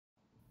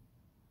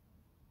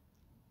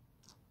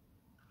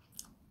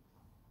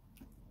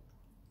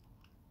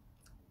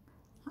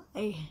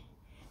Hi,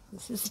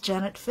 this is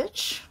Janet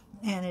Fitch,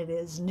 and it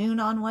is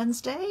noon on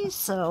Wednesday,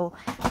 so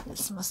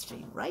this must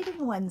be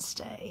Writing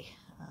Wednesday,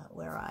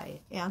 where I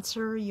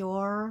answer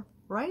your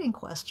writing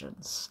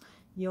questions,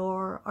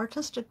 your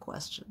artistic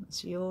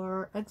questions,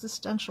 your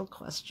existential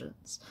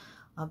questions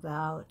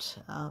about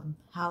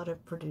how to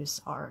produce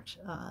art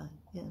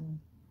in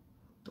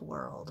the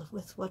world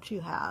with what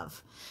you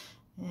have,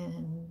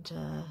 and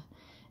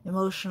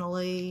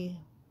emotionally,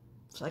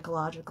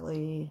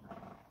 psychologically,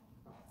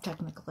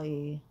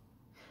 technically,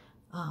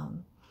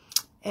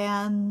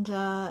 and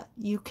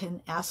you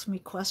can ask me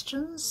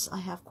questions. I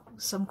have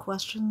some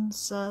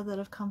questions that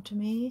have come to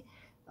me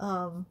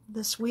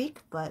this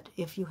week, but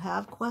if you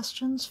have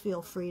questions,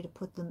 feel free to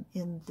put them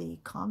in the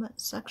comment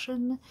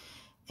section.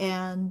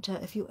 And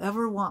if you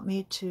ever want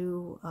me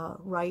to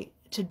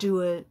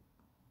do a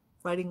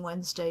Writing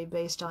Wednesday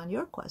based on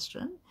your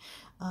question,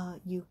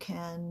 you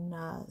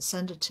can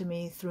send it to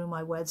me through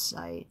my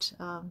website,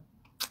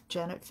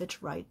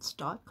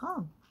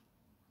 janetfitchwrites.com.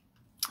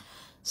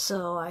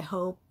 So I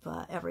hope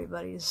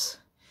everybody's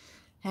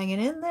hanging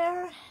in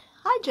there.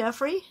 Hi,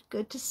 Jeffrey.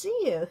 Good to see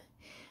you.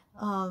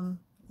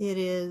 It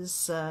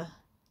is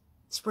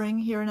spring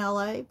here in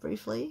LA,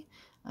 briefly.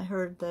 I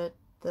heard that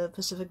the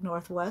Pacific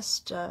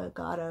Northwest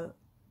got a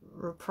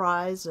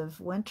reprise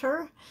of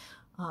winter.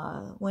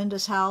 Wind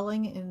is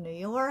howling in New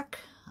York,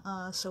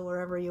 so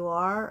wherever you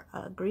are,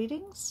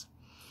 greetings.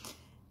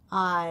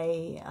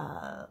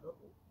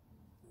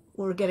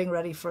 We're getting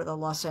ready for the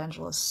Los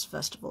Angeles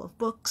Festival of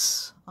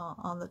Books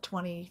on the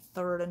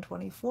 23rd and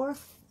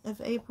 24th of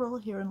April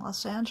here in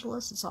Los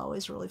Angeles. It's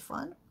always really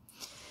fun.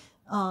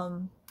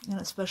 And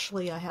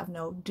especially I have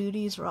no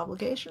duties or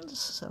obligations,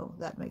 so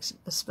that makes it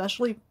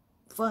especially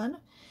fun.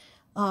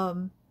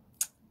 And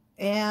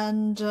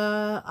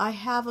I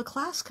have a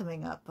class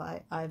coming up.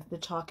 I've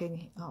been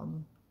talking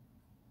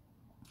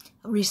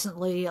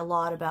recently a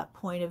lot about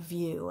point of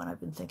view, and I've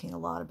been thinking a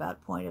lot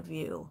about point of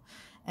view.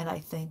 And I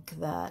think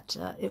that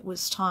it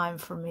was time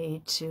for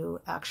me to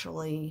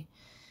actually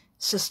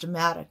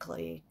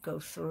systematically go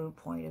through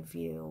point of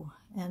view.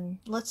 And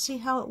let's see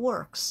how it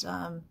works.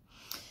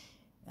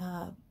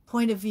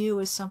 Point of view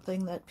is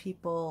something that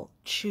people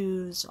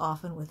choose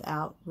often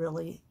without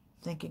really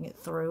thinking it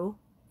through.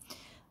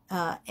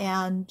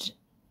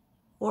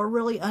 Or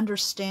really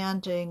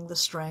understanding the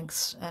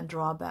strengths and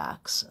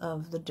drawbacks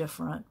of the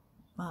different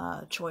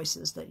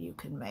choices that you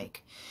can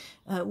make.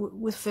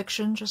 With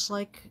fiction, just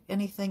like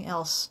anything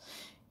else,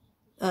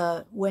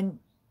 when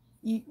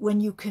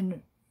you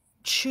can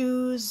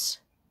choose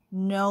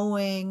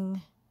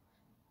knowing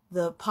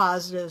the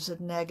positives and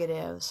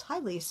negatives. Hi,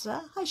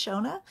 Lisa. Hi,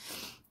 Shona.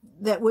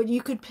 That when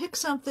you could pick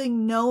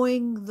something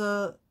knowing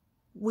the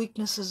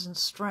weaknesses and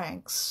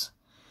strengths,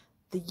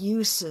 the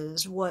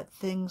uses, what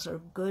things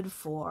are good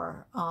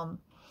for,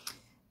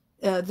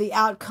 the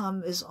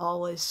outcome is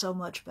always so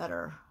much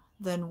better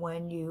than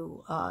when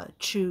you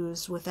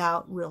choose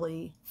without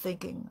really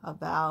thinking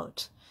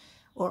about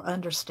or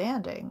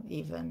understanding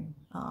even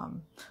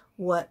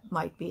what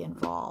might be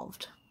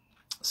involved.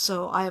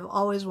 So I have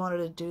always wanted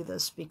to do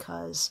this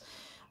because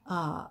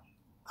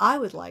I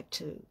would like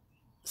to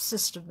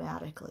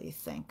systematically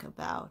think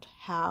about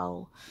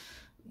how,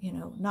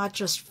 not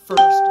just first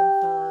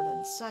and third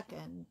and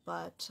second,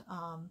 but,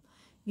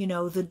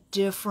 the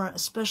different,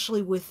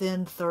 especially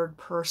within third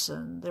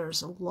person,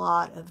 there's a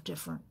lot of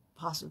different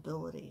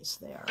possibilities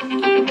there that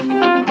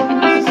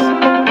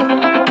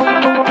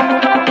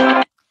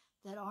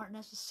aren't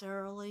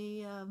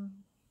necessarily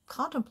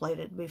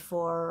contemplated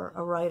before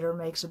a writer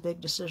makes a big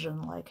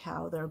decision like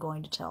how they're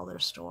going to tell their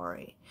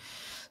story.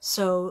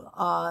 So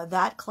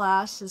that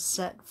class is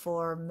set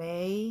for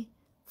May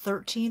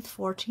 13th,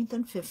 14th,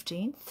 and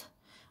 15th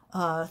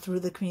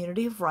through the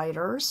Community of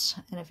Writers.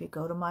 And if you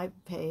go to my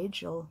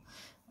page, or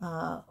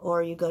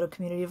you go to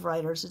Community of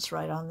Writers, it's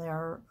right on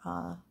their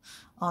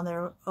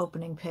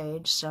opening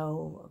page,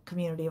 so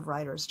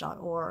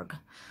communityofwriters.org.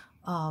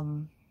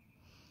 And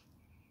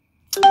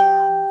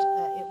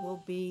it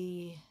will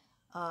be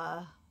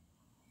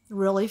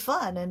really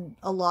fun. And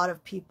a lot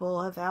of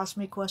people have asked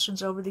me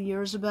questions over the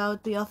years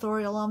about the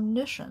authorial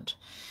omniscient,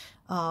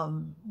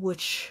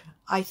 which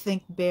I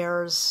think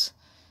bears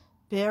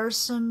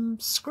some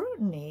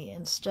scrutiny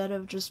instead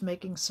of just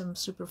making some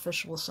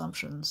superficial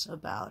assumptions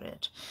about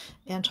it,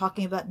 and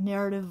talking about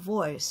narrative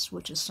voice,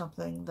 which is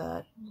something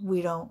that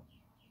we don't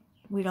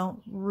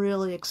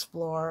really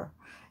explore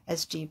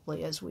as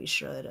deeply as we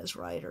should as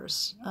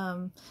writers.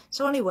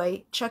 So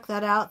anyway, check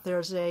that out.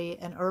 There's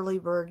an early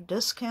bird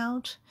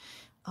discount,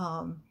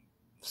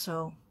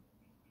 so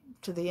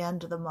to the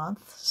end of the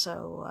month,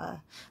 so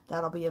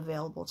that'll be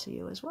available to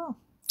you as well.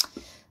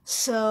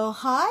 So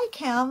hi,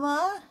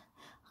 Kama.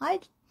 Hi.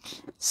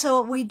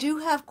 So we do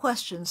have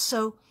questions.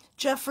 So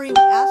Jeffrey,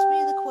 ask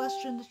me the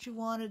question that you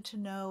wanted to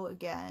know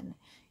again.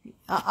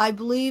 I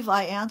believe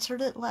I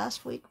answered it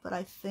last week, but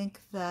I think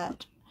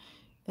that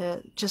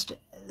just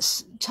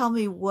tell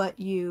me what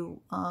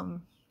you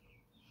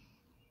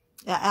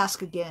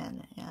ask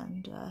again,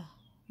 and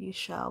you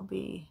shall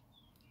be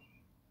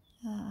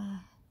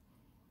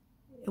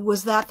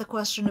Was that the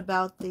question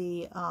about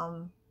the,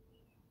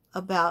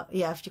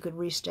 yeah, if you could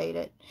restate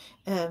it.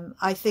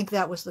 I think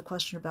that was the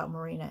question about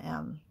Marina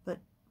M., but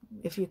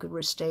if you could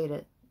restate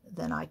it,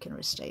 then I can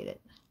restate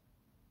it.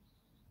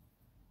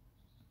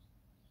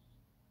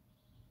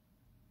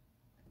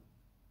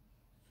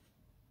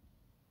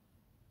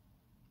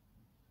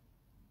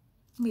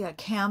 We got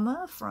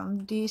Kama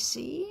from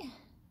DC.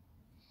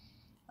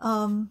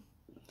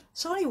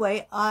 So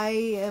anyway, I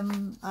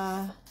am,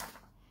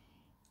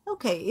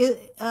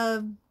 okay.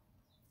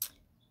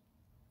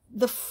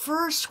 The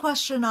first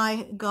question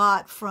I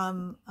got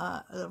from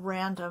a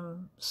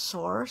random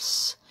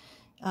source,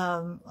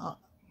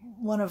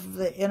 one of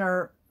my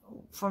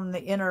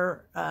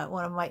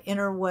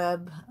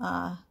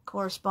interweb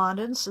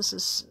correspondents, this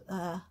is,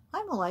 hi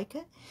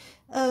Malika,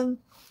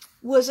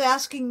 was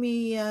asking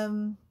me,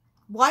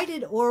 why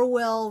did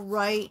Orwell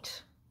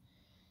write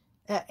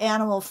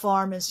Animal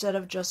Farm instead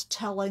of just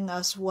telling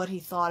us what he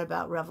thought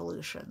about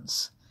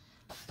revolutions?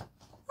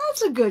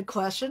 That's a good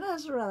question.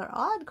 That's a rather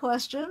odd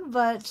question,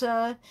 but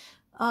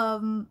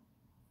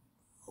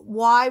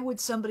why would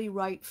somebody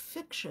write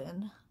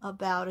fiction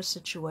about a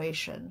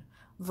situation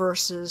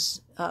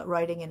versus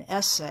writing an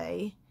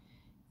essay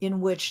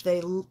in which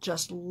they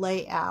just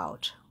lay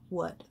out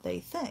what they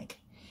think?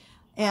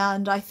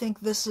 And I think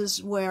this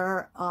is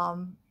where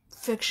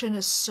fiction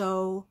is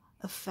so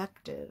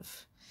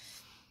effective,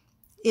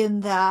 in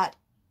that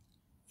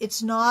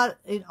it's not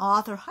an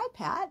author, hi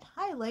Pat,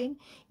 hi Elaine,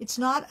 it's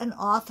not an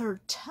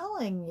author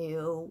telling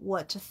you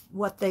what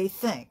they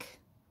think,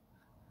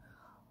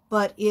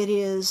 but it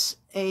is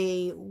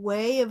a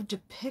way of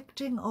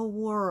depicting a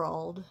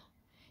world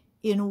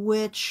in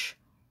which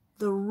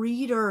the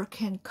reader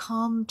can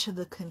come to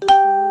the conclusion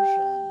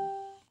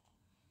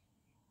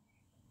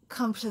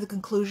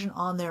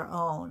on their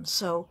own.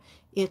 So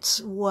it's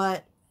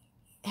what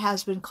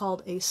has been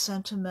called a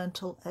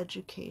sentimental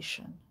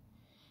education.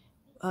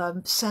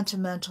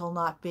 Sentimental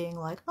not being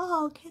like,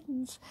 oh,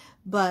 kittens,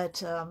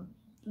 but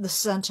the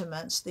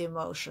sentiments, the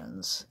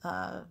emotions,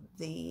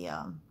 the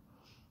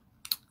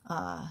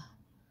kind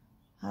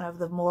of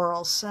the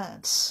moral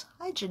sense.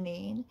 Hi,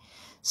 Janine.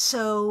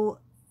 So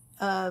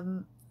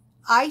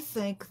I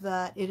think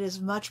that it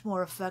is much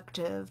more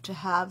effective to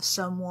have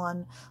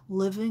someone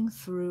living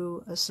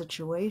through a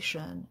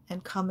situation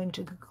and coming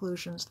to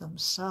conclusions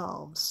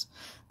themselves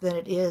than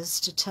it is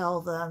to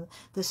tell them,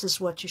 this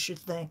is what you should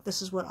think,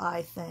 this is what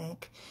I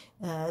think,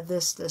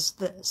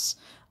 this.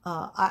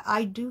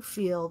 I do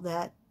feel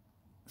that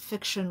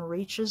fiction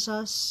reaches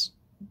us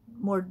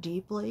more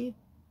deeply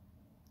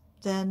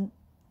than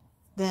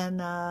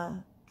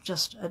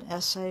just an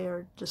essay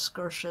or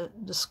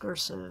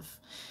discursive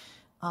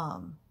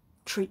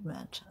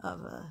treatment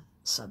of a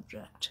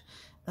subject.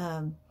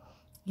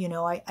 You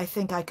know, I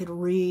think I could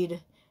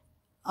read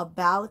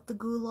about the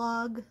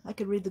Gulag. I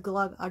could read the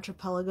Gulag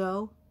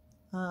Archipelago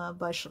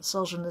by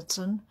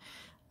Solzhenitsyn.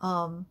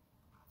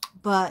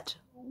 But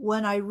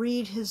when I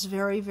read his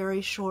very,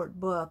 very short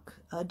book,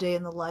 A Day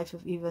in the Life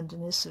of Ivan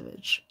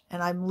Denisovich,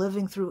 and I'm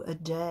living through a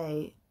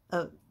day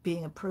of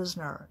being a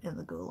prisoner in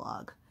the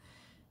Gulag,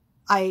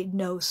 I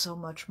know so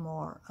much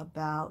more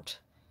about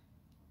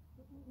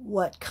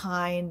what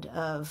kind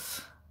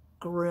of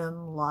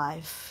grim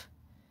life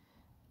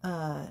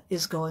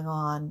is going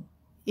on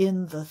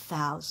in the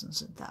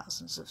thousands and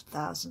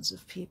thousands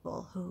of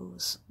people who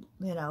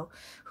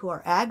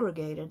are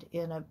aggregated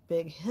in a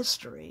big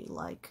history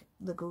like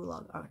the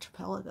Gulag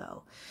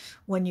Archipelago.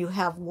 When you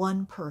have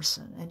one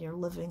person and you're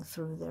living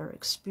through their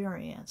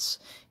experience,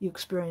 you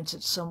experience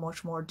it so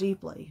much more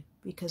deeply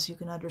because you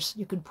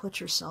can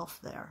put yourself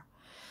there.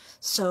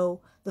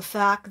 So the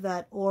fact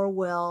that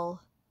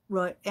Orwell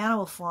wrote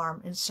Animal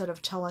Farm instead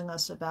of telling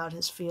us about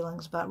his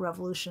feelings about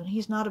revolution,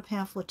 he's not a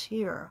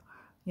pamphleteer,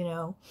 you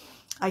know.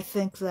 I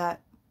think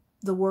that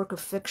the work of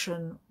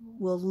fiction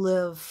will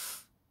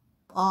live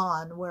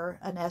on where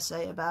an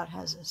essay about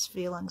his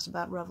feelings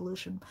about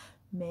revolution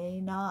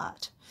may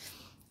not,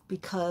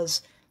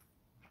 because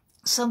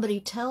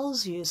somebody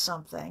tells you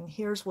something,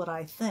 here's what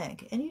I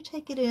think, and you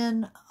take it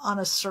in on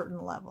a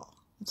certain level.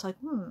 It's like,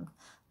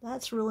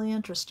 that's really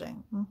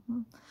interesting.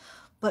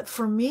 But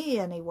for me,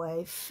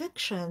 anyway,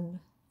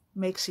 fiction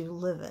makes you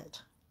live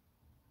it.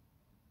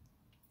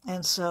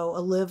 And so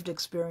a lived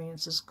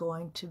experience is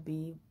going to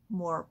be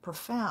more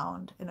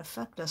profound and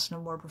affect us in a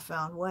more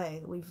profound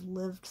way. We've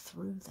lived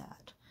through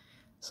that.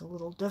 It's a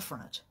little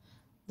different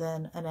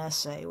than an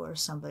essay where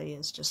somebody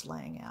is just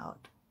laying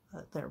out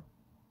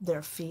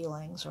their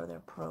feelings or their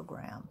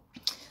program.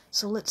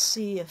 So let's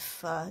see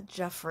if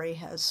Jeffrey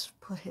has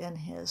put in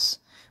his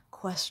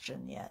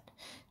question yet.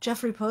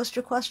 Jeffrey, post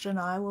your question.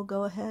 I will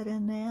go ahead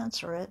and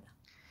answer it.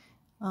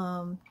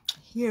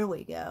 Here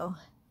we go.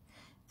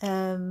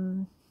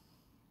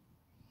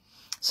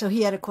 So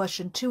he had a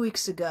question 2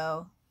 weeks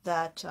ago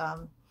that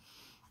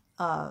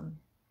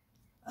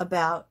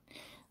about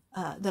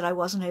that I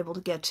wasn't able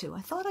to get to.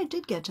 I thought I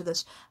did get to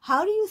this.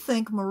 How do you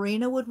think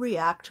Marina would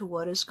react to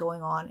what is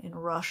going on in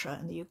Russia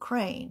and the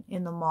Ukraine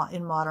in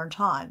modern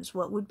times?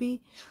 What would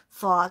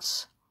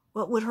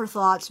her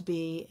thoughts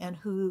be, and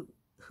who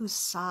whose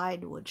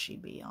side would she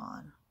be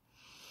on?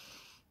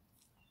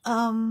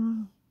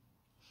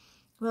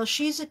 Well,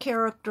 she's a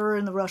character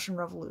in the Russian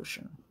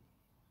Revolution.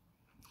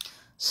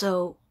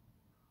 So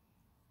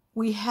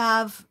we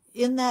have,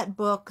 in that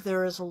book,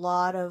 there is a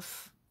lot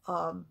of,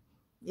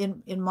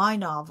 in my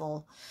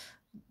novel,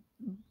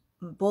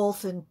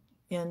 both in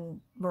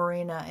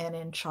Marina and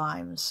in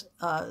Chimes,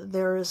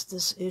 there is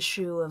this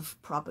issue of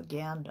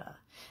propaganda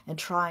and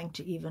trying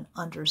to even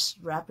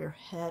wrap your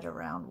head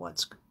around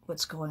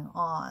what's going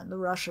on. The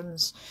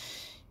Russians,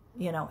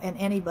 you know, and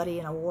anybody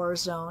in a war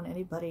zone,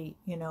 anybody,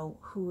 you know,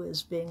 who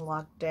is being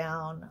locked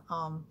down,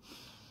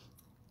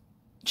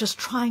 just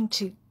trying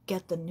to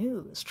get the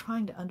news,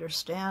 trying to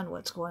understand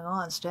what's going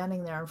on,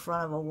 standing there in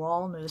front of a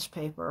wall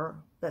newspaper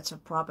that's a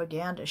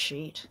propaganda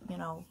sheet, you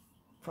know,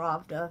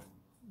 Pravda,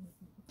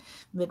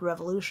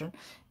 mid-revolution,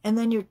 and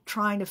then you're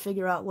trying to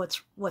figure out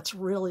what's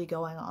really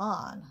going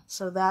on.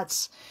 So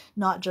that's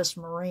not just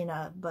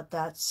Marina, but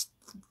that's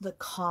the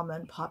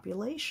common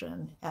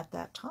population at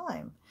that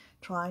time,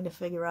 trying to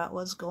figure out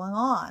what's going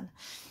on.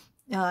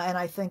 And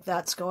I think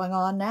that's going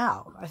on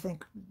now. I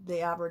think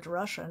the average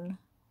Russian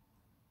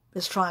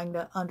is trying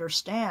to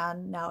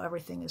understand, now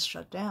everything is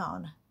shut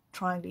down,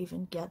 trying to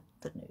even get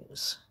the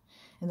news.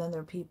 And then there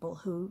are people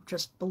who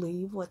just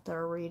believe what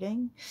they're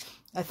reading.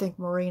 I think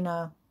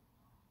Marina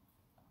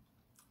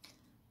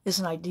is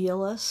an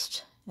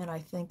idealist, and I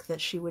think that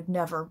she would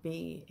never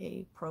be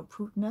a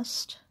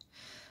pro-Putinist.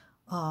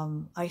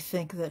 I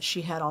think that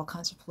she had all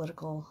kinds of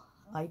political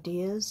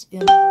ideas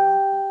in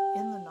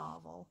the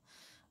novel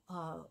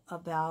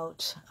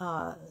about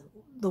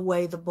the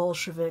way the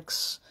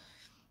Bolsheviks,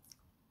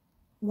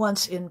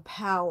 once in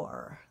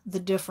power, the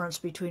difference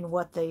between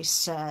what they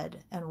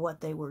said and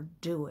what they were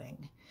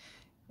doing.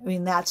 I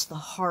mean, that's the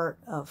heart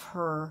of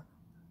her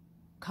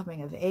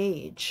coming of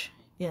age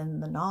in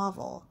the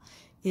novel,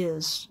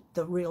 is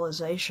the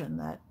realization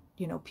that,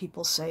 you know,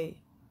 people say,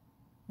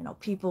 you know,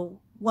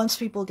 once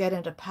people get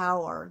into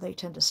power, they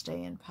tend to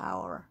stay in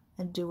power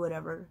and do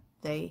whatever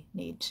they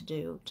need to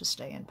do to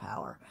stay in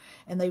power.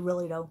 And they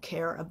really don't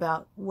care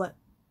about what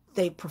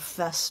they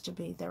profess to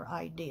be their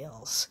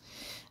ideals.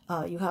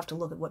 You have to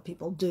look at what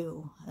people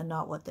do and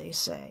not what they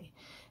say.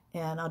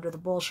 And under the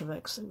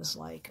Bolsheviks, it was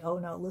like, oh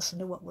no, listen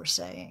to what we're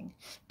saying.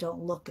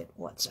 Don't look at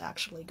what's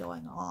actually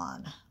going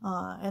on.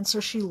 And so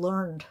she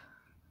learned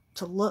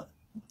to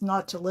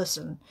not to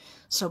listen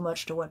so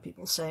much to what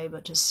people say,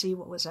 but to see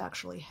what was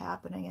actually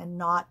happening and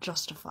not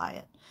justify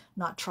it,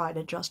 not try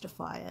to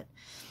justify it.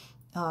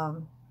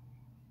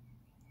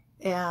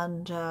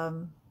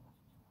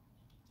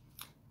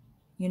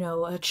 You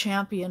know, a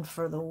champion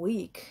for the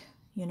weak,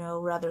 you know,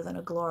 rather than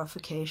a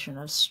glorification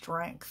of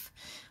strength.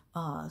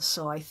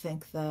 So I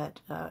think that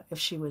if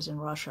she was in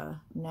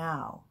Russia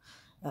now,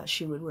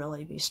 she would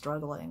really be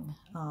struggling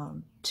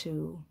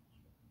to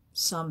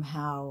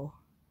somehow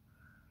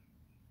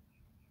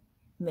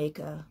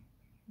have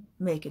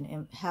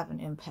an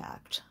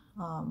impact.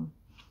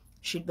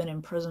 She'd been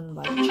imprisoned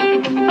by the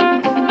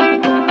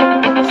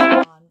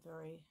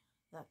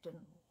that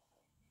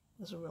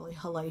was a really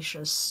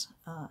hellacious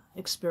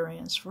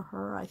experience for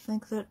her. I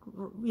think that,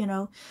 you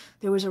know,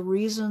 there was a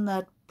reason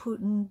that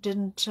Putin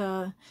didn't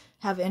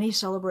have any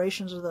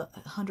celebrations of the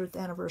 100th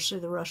anniversary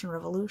of the Russian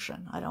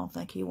Revolution. I don't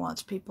think he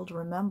wants people to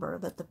remember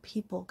that the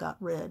people got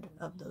rid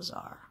of the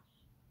Tsar.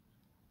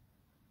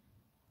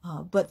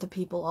 But the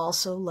people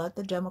also let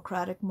the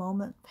democratic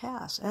moment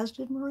pass, as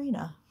did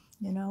Marina.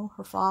 You know,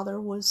 her father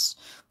was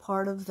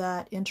part of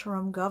that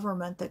interim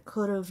government that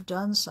could have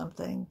done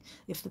something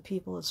if the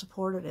people had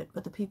supported it,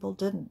 but the people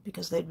didn't,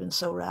 because they'd been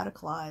so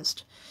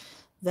radicalized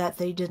that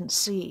they didn't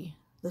see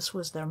this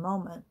was their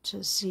moment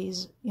to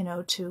seize, you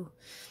know, to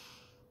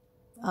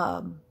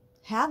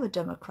have a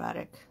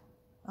democratic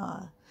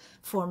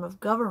form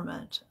of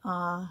government.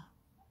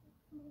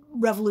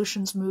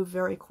 Revolutions move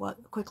very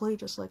quickly,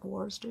 just like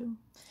wars do.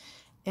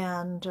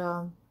 And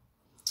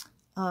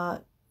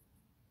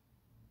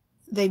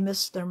they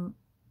missed their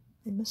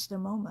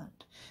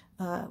moment.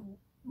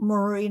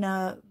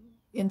 Marina,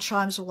 in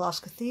Chimes of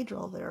Lost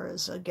Cathedral, there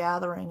is a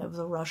gathering of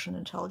the Russian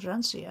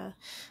intelligentsia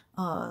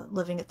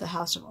living at the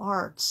House of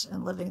Arts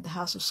and living at the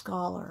House of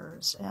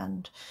Scholars,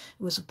 and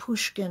it was a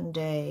Pushkin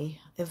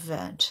Day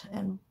event,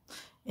 and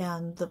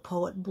the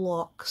poet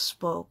Blok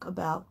spoke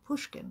about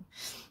Pushkin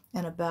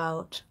and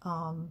about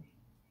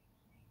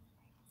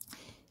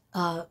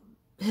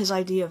his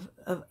idea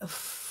of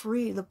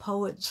the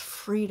poet's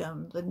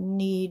freedom, the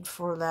need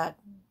for that,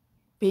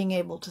 being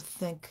able to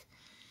think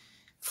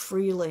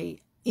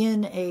freely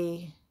in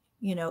a,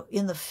 you know,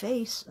 in the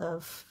face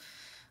of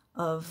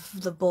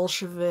the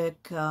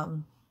Bolshevik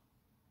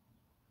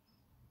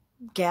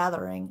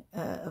gathering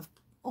of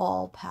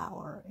all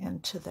power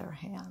into their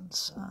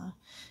hands.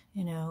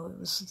 You know, it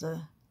was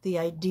the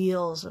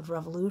ideals of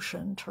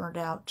revolution turned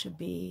out to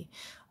be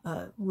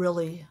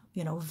really,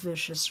 you know,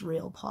 vicious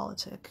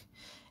realpolitik.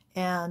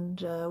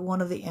 And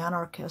one of the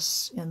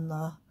anarchists in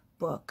the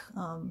book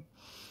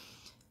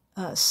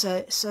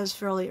says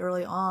fairly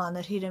early on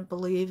that he didn't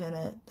believe in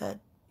it,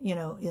 that, you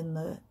know, in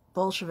the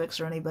Bolsheviks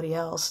or anybody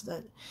else,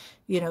 that,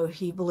 you know,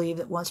 he believed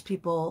that once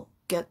people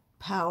get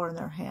power in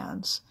their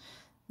hands,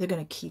 they're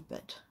going to keep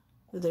it.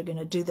 They're going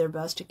to do their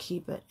best to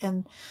keep it.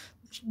 And,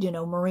 you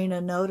know, Marina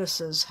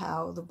notices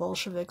how the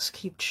Bolsheviks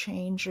keep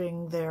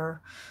changing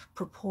their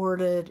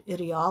purported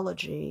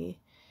ideology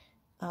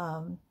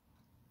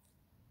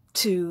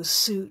to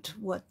suit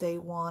what they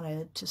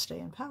wanted to stay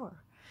in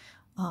power.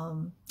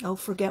 Oh,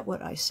 forget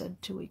what I said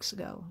 2 weeks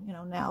ago. You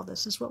know, now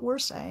this is what we're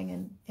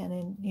saying.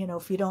 And you know,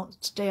 if you don't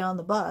stay on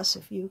the bus,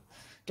 if you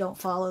don't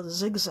follow the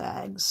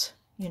zigzags,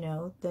 you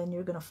know, then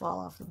you're going to fall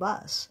off the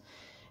bus.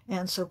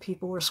 And so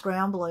people were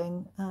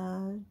scrambling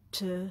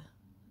to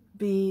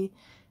be,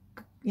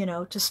 you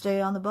know, to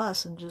stay on the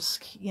bus and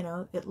just, you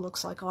know, it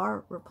looks like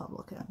our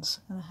Republicans,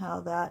 and how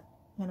that,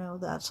 you know,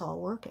 that's all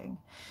working.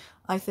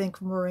 I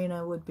think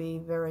Marina would be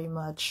very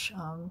much,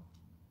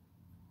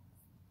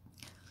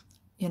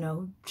 you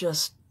know,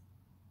 just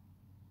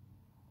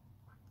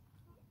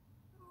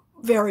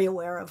very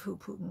aware of who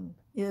Putin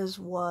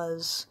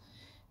was,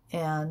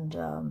 and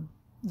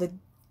the,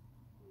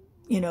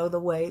 you know, the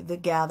way the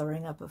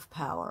gathering up of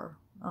power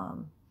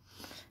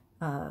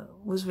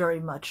was very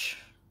much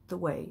the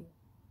way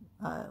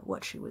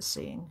what she was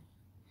seeing.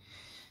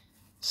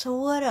 So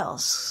what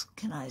else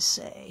can I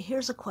say?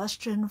 Here's a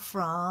question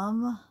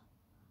from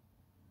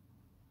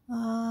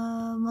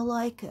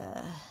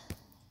Malika.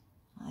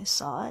 I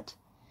saw it.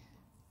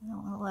 I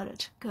don't want to let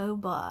it go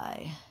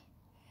by.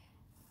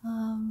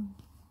 I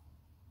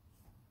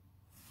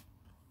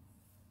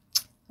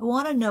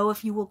want to know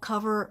if you will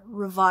cover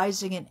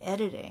revising and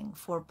editing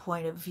for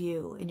point of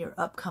view in your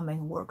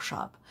upcoming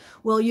workshop.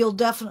 Well, you'll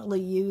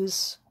definitely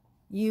use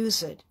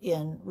it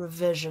in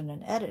revision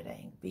and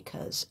editing,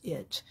 because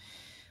it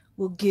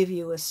will give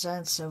you a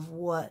sense of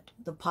what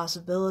the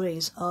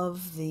possibilities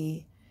of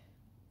the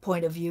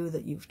point of view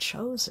that you've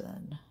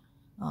chosen,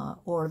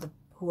 or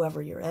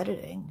whoever you're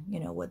editing, you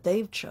know, what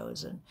they've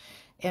chosen,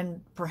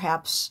 and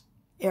perhaps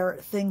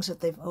things that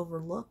they've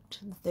overlooked,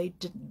 that they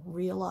didn't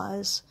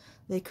realize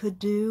they could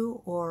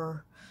do,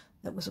 or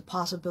that was a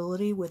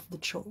possibility with the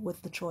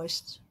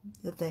choice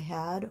that they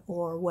had,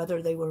 or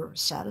whether they were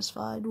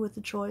satisfied with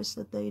the choice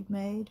that they'd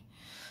made.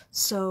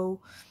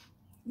 So,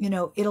 you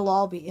know, it'll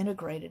all be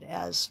integrated,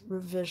 as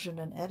revision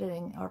and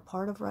editing are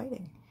part of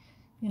writing.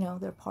 You know,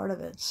 they're part of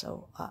it.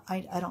 So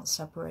I don't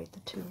separate the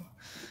two.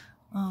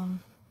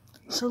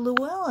 So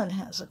Llewellyn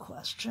has a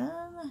question.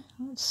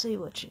 Let's see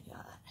what you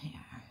got here.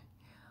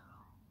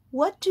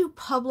 What do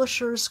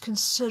publishers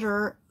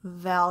consider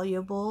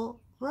valuable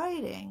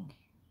writing?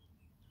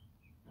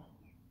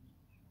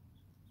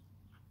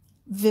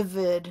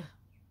 Vivid,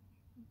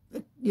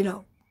 you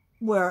know,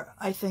 where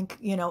I think,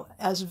 you know,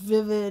 as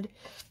vivid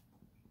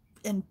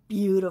and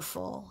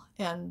beautiful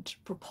and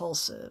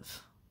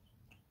propulsive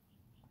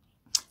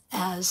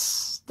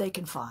as they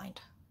can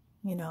find.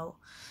 You know,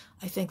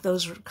 I think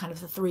those are kind of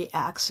the three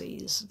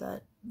axes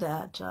that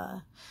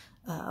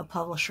a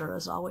publisher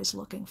is always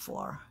looking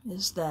for.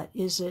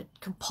 Is it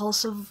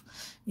compulsive?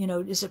 You know,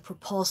 is it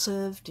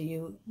propulsive? Do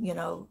you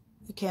know,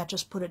 you can't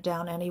just put it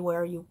down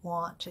anywhere, you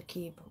want to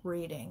keep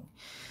reading.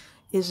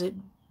 Is it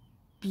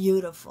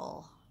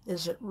beautiful?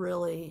 Is it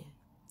really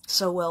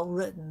so well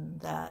written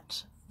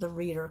that the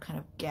reader kind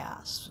of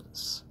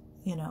gasps?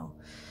 You know,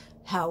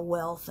 how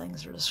well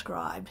things are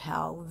described,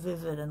 how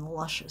vivid and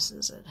luscious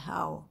is it,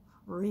 how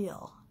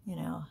real, you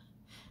know.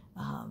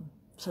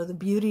 So the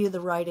beauty of the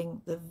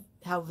writing,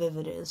 how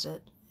vivid is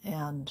it,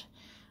 and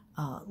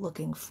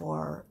looking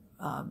for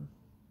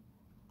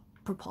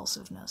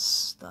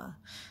propulsiveness,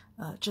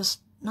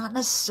 just not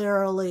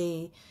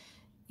necessarily,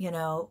 you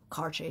know,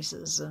 car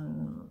chases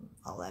and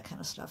all that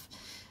kind of stuff,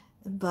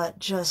 but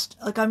just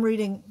like I'm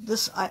reading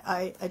this,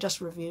 I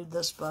just reviewed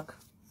this book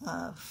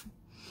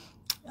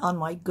on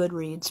my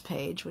Goodreads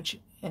page, which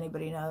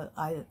anybody know,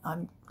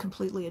 I'm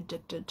completely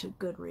addicted to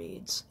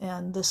Goodreads,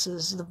 and this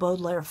is The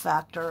Baudelaire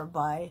Factor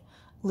by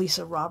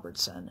Lisa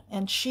Robertson,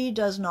 and she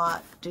does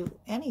not do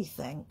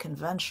anything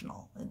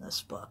conventional in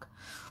this book,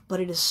 but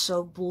it is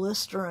so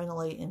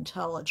blisteringly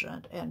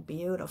intelligent and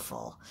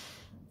beautiful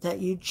that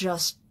you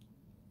just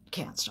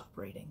can't stop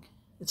reading.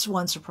 It's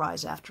one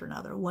surprise after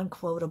another, one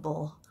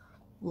quotable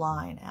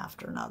line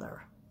after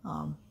another.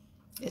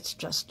 It's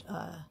just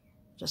a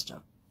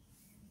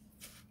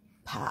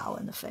pow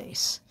in the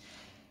face.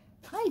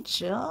 Hi,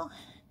 Jill.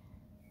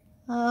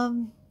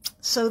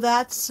 So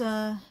that's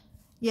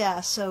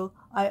yeah. So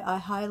I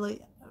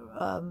highly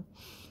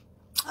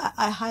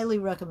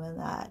recommend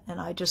that, and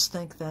I just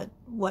think that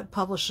what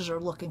publishers are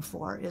looking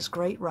for is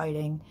great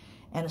writing,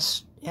 and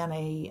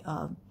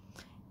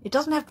it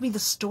doesn't have to be the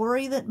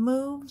story that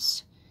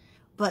moves,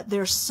 but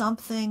there's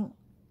something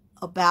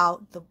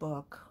about the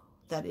book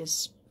that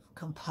is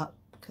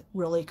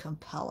really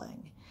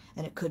compelling.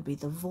 And it could be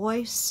the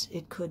voice,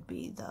 it could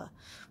be the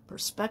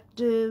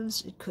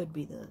perspectives, it could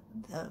be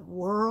the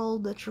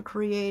world that you're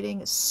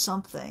creating. It's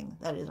something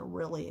that is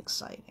really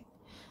exciting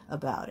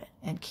about it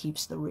and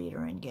keeps the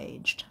reader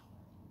engaged.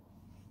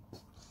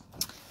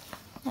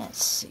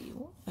 Let's see,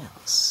 what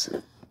else?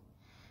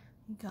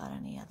 You got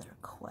any other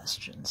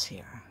questions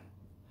here?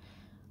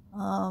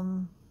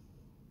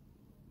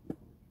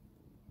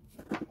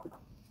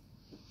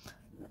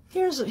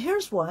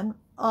 Here's one.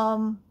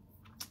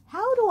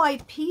 How do I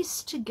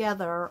piece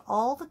together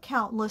all the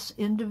countless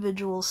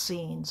individual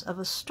scenes of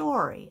a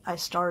story I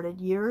started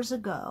years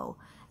ago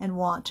and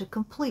want to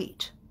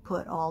complete,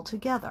 put all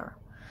together?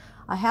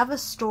 I have a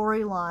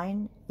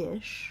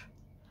storyline-ish,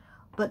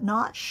 but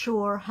not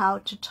sure how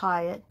to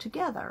tie it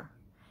together.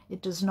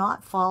 It does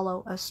not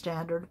follow a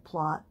standard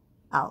plot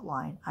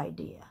outline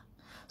idea.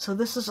 So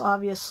this is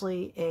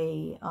obviously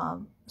a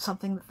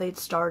something that they'd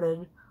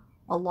started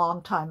a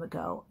long time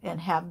ago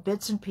and have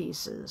bits and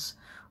pieces,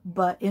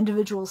 but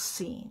individual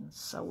scenes.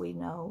 So we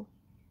know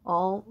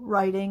all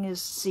writing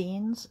is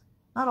scenes.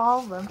 Not all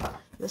of them.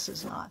 This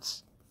is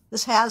not.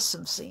 This has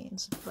some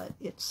scenes, but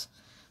it's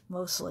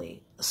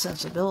mostly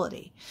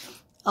sensibility.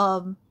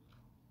 But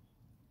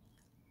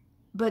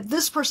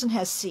this person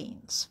has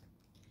scenes.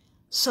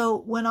 So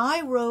when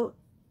I wrote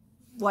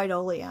White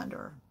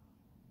Oleander,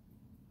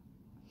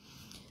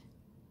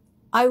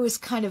 I was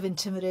kind of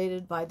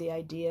intimidated by the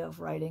idea of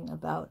writing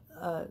about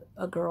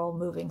a girl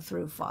moving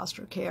through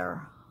foster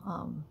care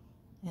and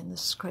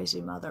this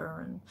crazy mother,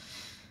 and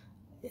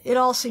it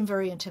all seemed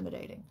very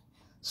intimidating.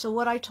 So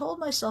what I told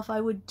myself I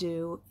would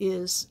do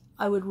is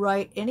I would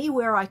write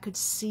anywhere I could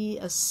see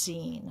a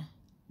scene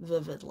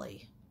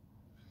vividly.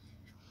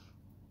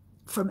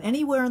 From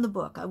anywhere in the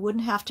book. I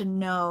wouldn't have to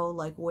know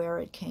like where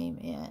it came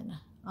in.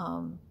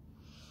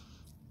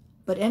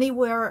 But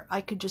anywhere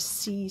I could just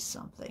see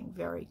something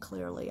very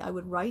clearly, I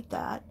would write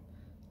that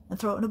and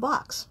throw it in a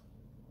box.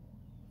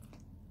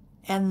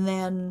 And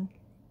then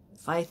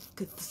if I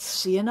could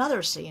see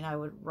another scene, I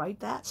would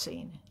write that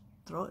scene,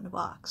 throw it in a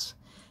box.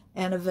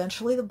 And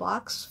eventually the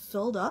box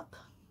filled up.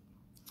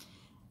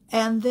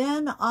 And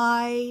then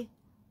I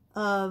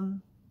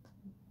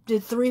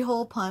did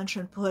 3-hole punch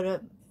and put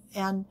it,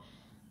 and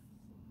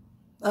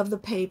of the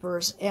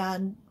papers,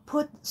 and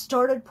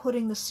started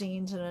putting the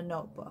scenes in a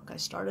notebook. I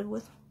started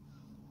with,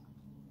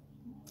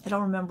 I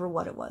don't remember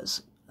what it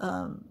was.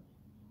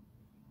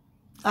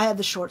 I had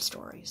the short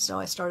story, so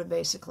I started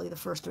basically, the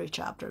first 3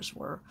 chapters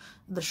were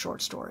the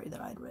short story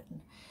that I'd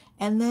written.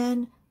 And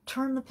then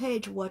turn the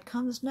page, what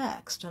comes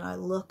next? And I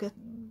look at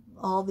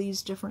all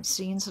these different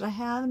scenes that I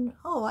have, and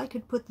oh, I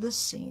could put this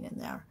scene in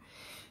there.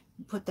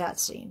 Put that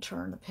scene,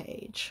 turn the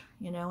page,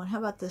 you know, and how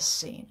about this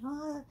scene?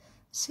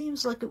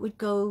 Seems like it would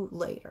go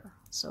later.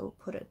 So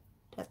put it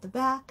at the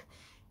back,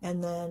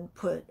 and then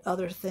put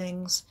other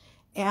things.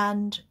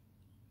 And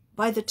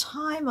by the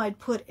time I'd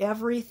put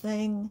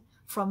everything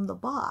from the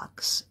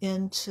box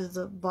into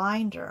the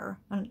binder,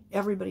 and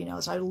everybody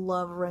knows I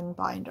love ring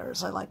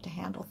binders. I like to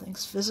handle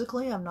things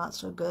physically. I'm not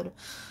so good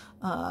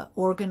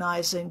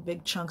organizing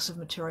big chunks of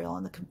material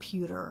on the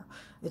computer.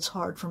 It's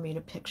hard for me to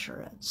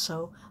picture it.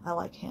 So I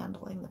like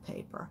handling the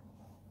paper.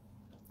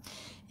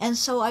 And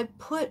so I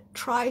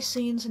try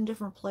scenes in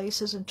different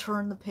places and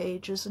turn the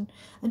pages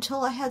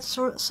until I had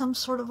some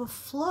sort of a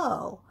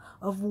flow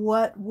of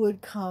what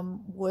would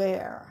come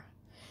where.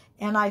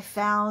 And I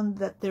found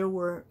that there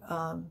were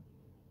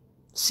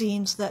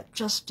scenes that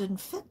just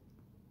didn't fit.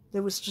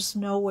 There was just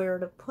nowhere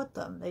to put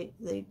them.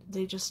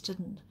 They just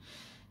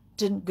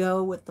didn't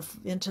go with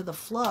into the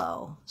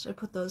flow. So I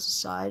put those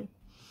aside.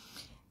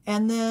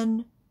 And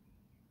then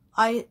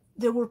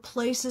there were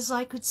places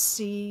I could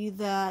see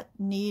that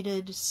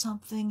needed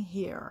something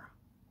here.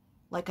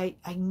 Like I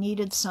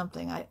needed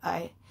something.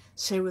 I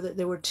say that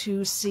there were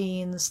 2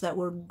 scenes that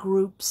were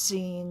group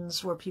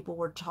scenes where people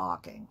were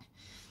talking.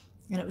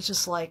 And it was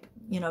just like,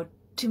 you know,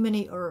 too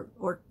many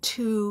or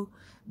too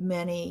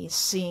many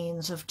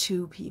scenes of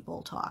 2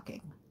 people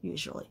talking,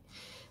 usually.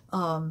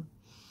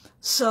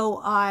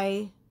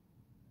 So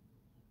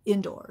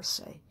indoors,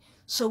 say.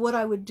 So what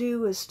I would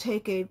do is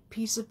take a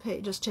piece of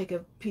paper, take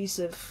a piece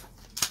of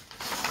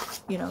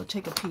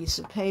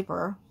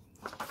paper,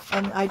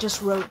 and I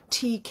just wrote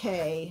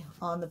TK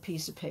on the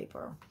piece of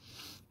paper.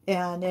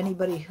 And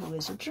anybody who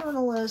is a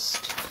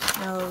journalist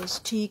knows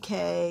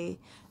TK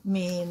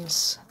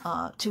means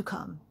to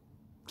come.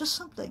 Just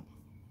something.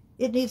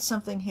 It needs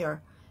something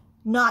here.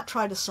 Not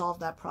try to solve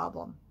that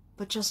problem,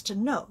 but just to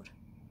note,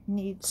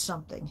 needs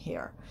something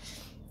here.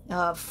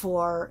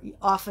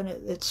 Often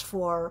it's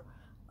for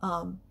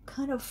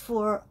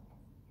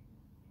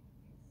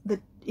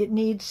it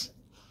needs,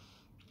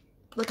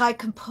 like I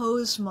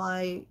compose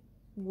my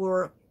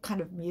work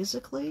kind of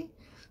musically,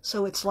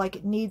 so it's like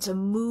it needs a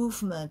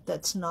movement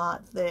that's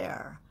not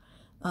there.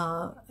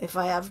 If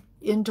I have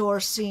indoor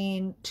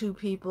scene, 2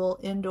 people,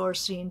 indoor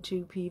scene,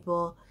 2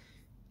 people,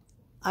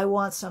 I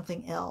want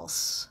something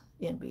else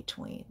in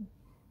between.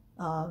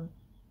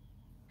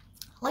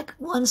 Like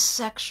one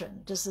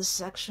section. Does this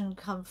section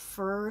come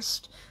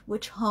first?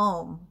 Which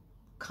home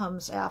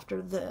comes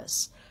after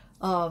this?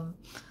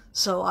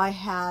 So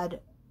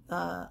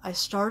I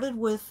started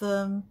with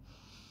the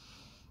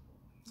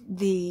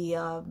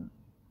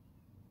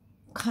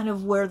kind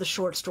of where the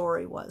short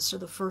story was, so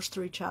the first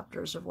 3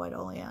 chapters of White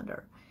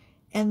Oleander.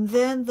 And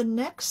then the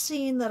next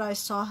scene that I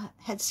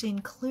had seen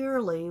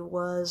clearly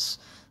was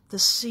the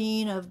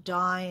scene of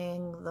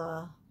dyeing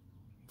the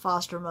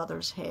foster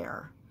mother's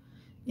hair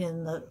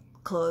in the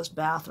closed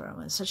bathroom.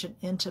 It's such an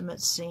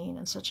intimate scene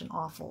and such an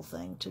awful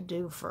thing to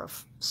do for a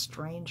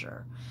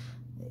stranger.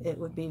 It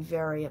would be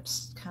very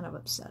kind of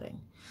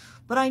upsetting.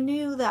 But I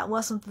knew that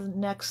wasn't the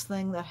next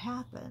thing that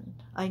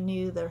happened. I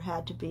knew there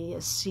had to be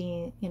a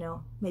scene, you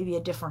know, maybe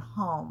a different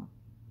home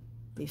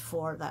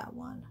before that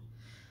one.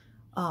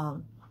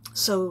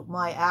 So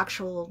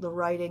the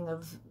writing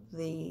of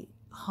the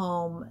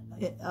home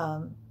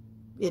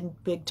in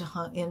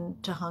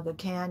Tujunga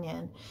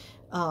Canyon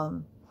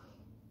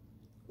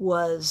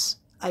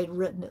I'd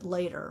written it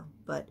later,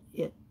 but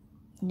it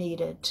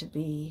needed to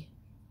be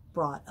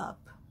brought up.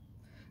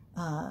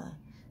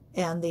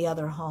 And the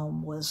other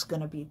home was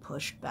going to be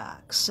pushed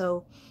back.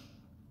 So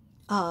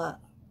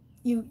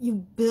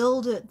you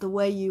build it the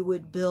way you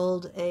would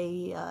build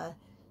a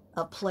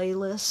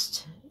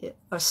playlist,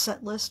 a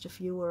set list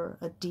if you were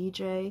a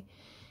DJ,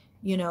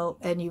 you know,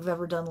 and you've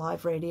ever done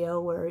live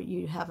radio where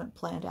you haven't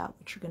planned out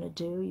what you're going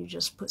to do. You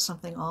just put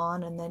something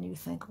on and then you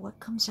think, what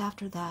comes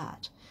after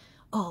that?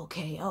 Oh,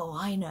 okay, oh,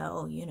 I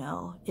know, you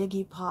know,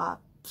 Iggy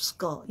Pop,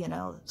 Skull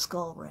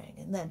Ring,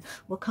 and then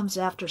what comes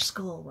after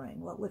Skull Ring?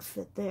 What would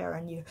fit there?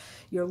 And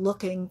you're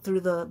looking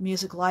through the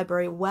music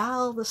library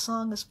while the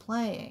song is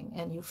playing,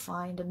 and you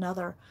find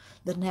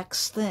the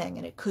next thing,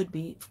 and it could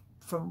be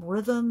from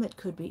rhythm, it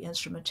could be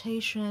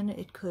instrumentation,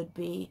 it could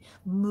be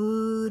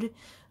mood,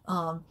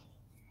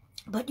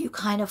 but you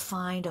kind of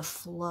find a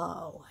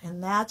flow,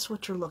 and that's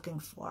what you're looking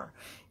for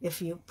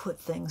if you put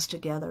things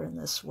together in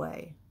this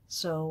way.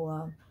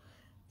 So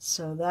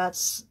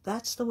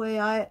that's the way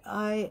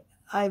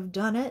I've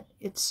done it.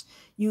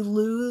 You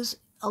lose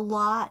a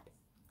lot.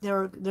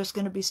 There's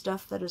going to be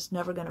stuff that is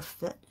never going to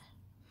fit.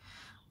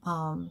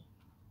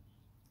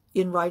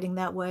 In writing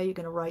that way, you're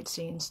going to write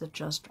scenes that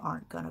just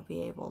aren't going to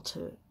be able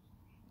to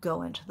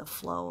go into the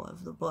flow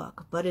of the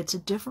book. But it's a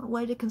different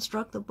way to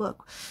construct the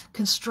book.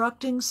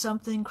 Constructing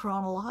something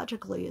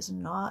chronologically is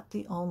not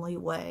the only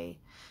way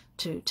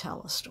to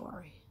tell a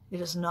story. It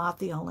is not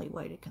the only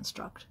way to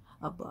construct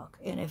a book.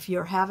 And if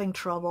you're having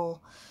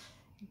trouble,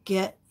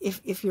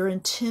 if you're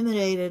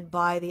intimidated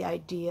by the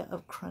idea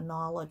of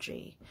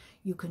chronology,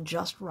 you can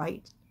just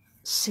write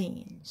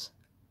scenes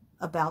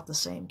about the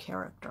same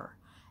character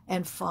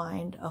and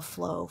find a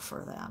flow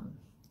for them.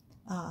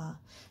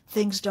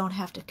 Things don't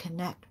have to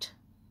connect.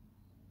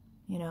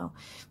 You know,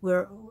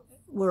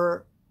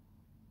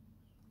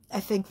 I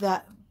think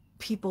that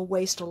people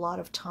waste a lot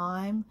of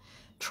time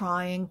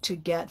trying to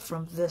get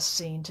from this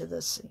scene to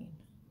this scene.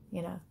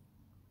 You know,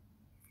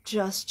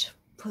 just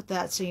put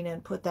that scene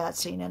in,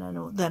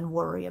 and then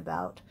worry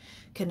about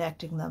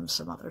connecting them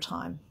some other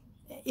time.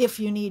 If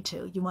you need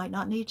to, you might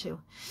not need to.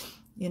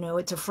 You know,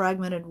 it's a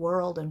fragmented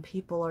world, and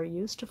people are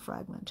used to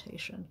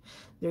fragmentation.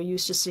 They're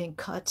used to seeing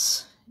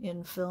cuts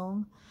in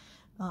film.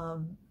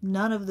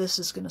 None of this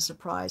is going to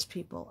surprise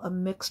people. A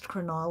mixed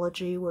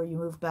chronology where you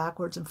move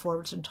backwards and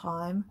forwards in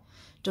time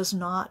does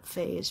not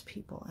faze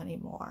people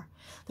anymore.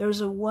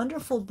 There's a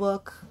wonderful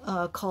book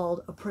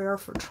called A Prayer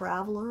for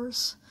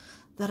Travelers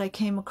that I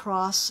came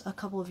across a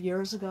couple of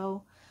years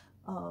ago,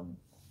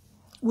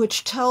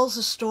 which tells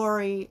a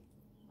story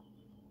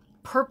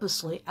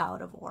purposely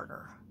out of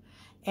order.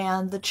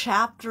 And the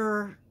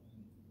chapter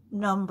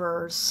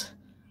numbers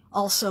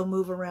also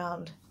move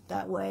around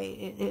that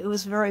way. It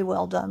was very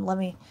well done. Let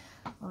me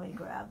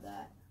grab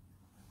that.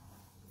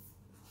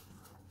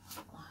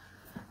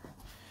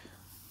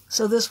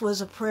 So this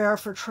was A Prayer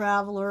for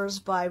Travelers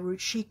by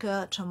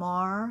Ruchika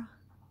Tamar.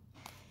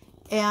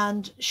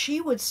 And she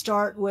would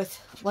start with,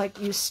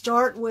 you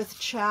start with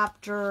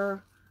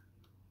chapter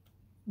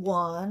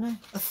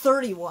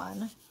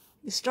 31.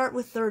 You start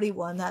with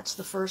 31, that's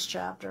the first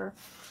chapter.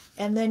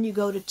 And then you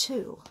go to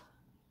 2.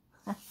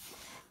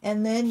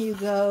 And then you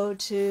go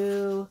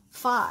to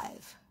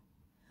 5.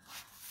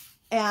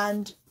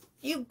 And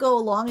you go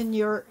along and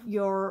you're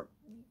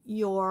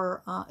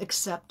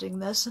accepting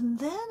this. And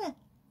then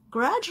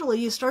gradually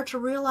you start to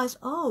realize,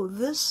 oh,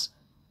 this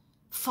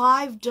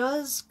 5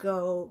 does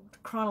go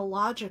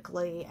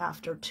chronologically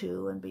after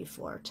 2 and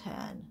before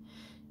 10,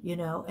 you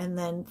know, and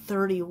then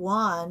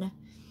 31,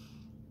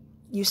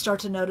 you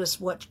start to notice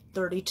what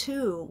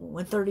 32,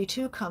 when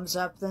 32 comes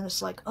up, then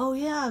it's like, oh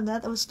yeah, and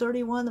that was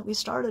 31 that we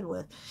started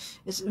with.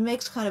 It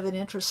makes kind of an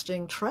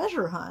interesting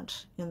treasure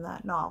hunt in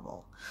that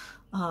novel.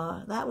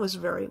 That was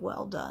very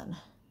well done.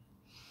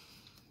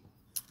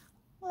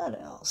 What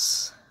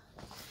else?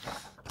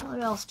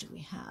 What else do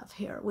we have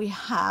here? We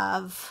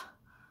have,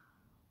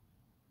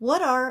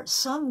 what are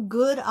some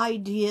good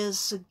ideas,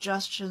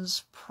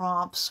 suggestions,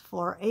 prompts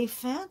for a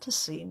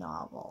fantasy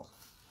novel?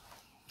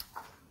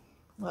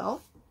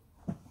 Well,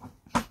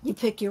 you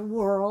pick your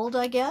world,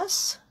 I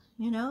guess.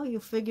 You know, you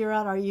figure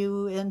out, are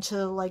you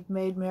into like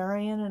Maid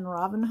Marian and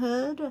Robin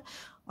Hood?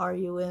 Are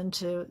you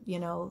into, you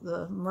know,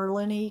 the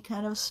Merlin-y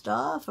kind of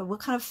stuff? Or what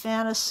kind of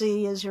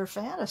fantasy is your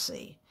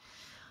fantasy?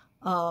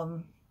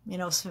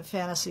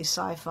 fantasy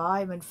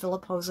sci-fi. I mean,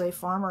 Philip Jose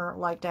Farmer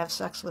liked to have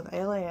sex with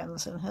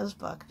aliens in his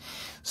book.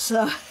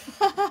 So,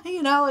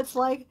 it's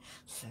like,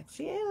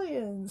 sexy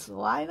aliens,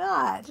 why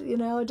not?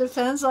 It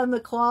depends on the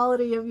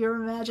quality of your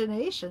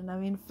imagination. I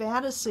mean,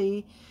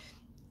 fantasy,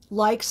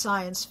 like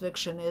science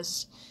fiction,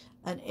 is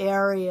an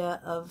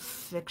area of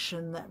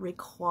fiction that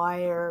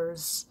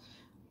requires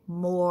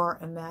more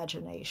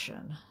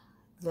imagination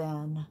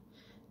than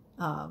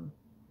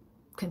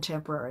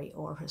contemporary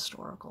or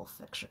historical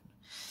fiction.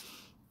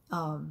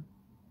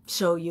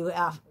 So you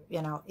have,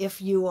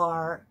 if you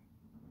are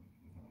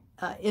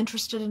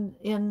interested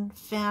in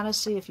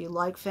fantasy, if you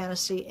like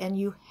fantasy, and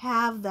you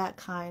have that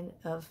kind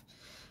of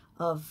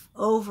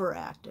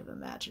overactive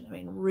imagination, I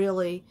mean,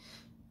 really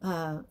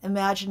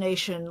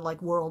imagination,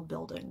 like world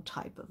building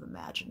type of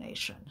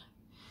imagination,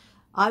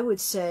 I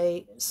would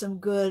say some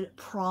good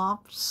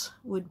prompts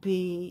would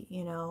be,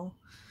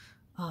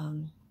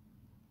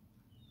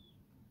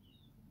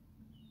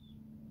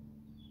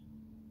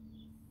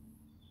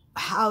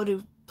 how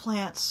do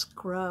plants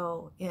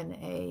grow in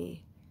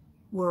a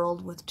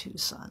world with two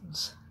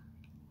suns?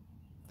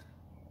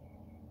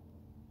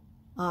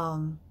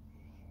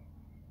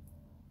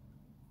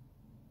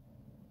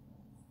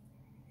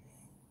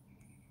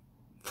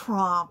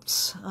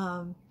 Prompts,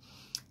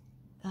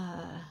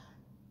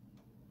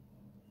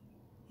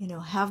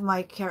 have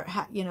my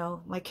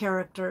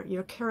character,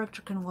 your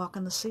character can walk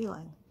on the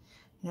ceiling.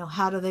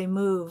 How do they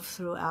move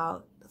through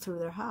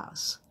their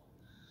house?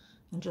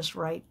 And just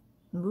write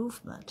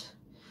movement.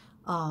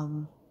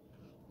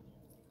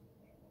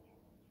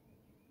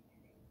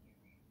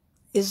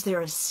 Is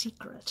there a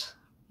secret?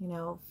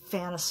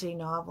 Fantasy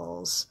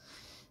novels,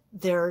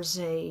 there's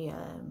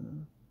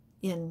in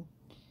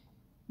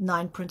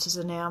Nine Princes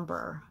in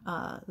Amber,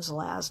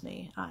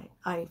 Zelazny.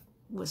 I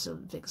was a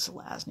big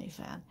Zelazny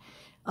fan.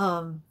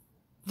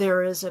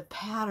 There is a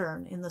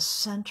pattern in the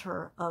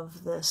center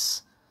of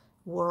this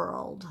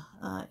world,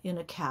 in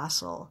a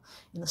castle,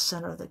 in the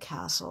center of the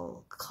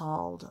castle,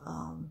 called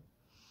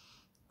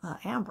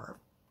Amber.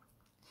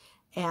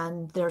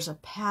 And there's a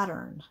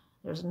pattern.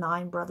 There's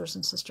 9 brothers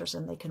and sisters,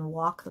 and they can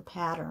walk the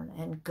pattern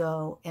and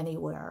go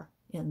anywhere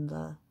in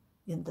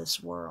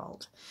this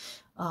world.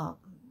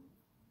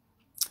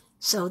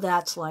 So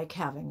that's like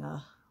having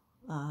a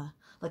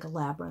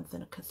labyrinth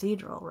in a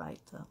cathedral, right?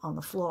 On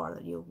the floor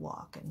that you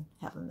walk and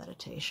have a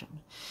meditation.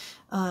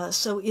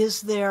 So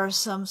is there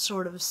some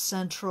sort of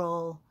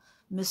central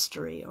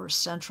mystery or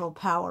central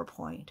power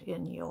point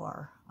in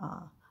your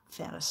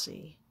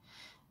fantasy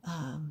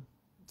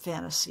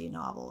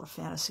novel or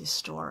fantasy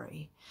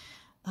story?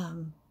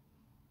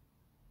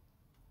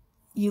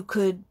 You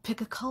could pick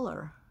a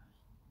color,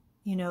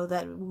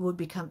 that would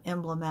become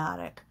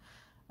emblematic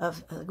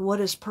of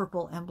what is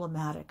purple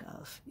emblematic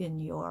of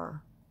in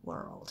your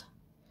world.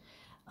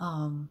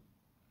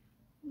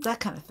 That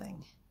kind of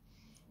thing.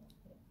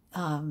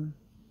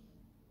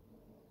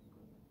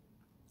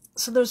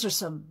 So those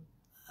are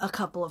a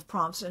couple of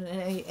prompts, and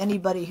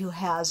anybody who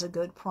has a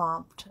good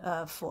prompt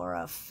for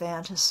a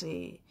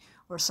fantasy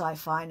or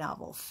sci-fi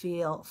novel,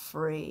 feel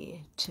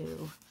free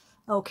to.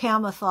 Oh,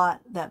 Kama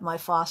thought that my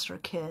foster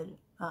kid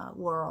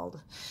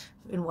world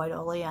in White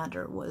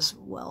Oleander was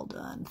well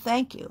done.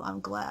 Thank you.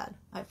 I'm glad.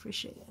 I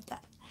appreciated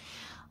that.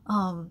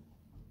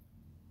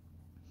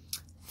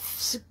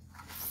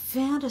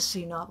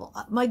 Fantasy novel.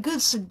 My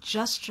good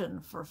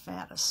suggestion for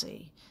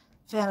fantasy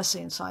and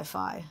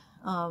sci-fi,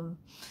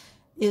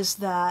 is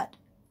that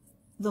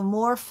the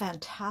more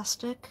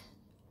fantastic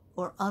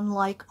or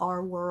unlike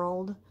our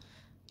world,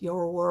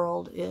 your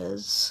world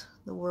is,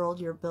 the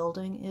world you're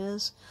building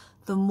is,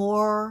 the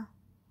more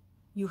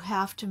you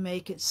have to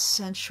make it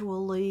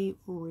sensually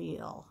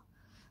real.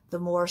 The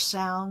more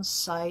sounds,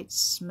 sights,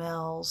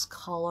 smells,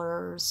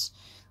 colors,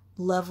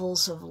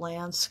 levels of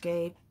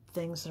landscape,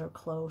 things that are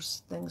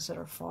close, things that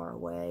are far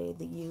away,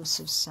 the use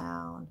of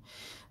sound,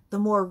 the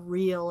more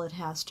real it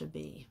has to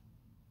be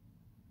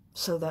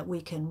so that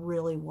we can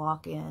really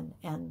walk in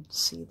and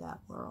see that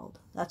world.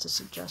 That's a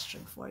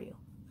suggestion for you.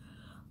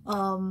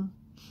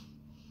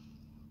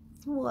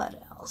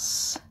 What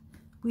else?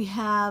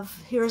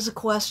 Here's a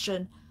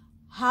question.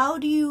 How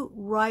do you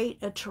write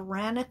a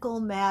tyrannical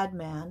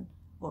madman,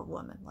 or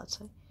woman, let's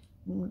say,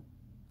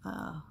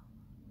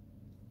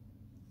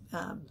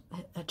 a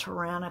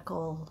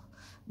tyrannical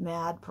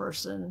mad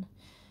person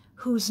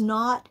who's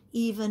not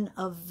even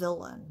a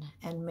villain,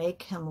 and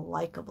make him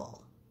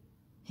likable?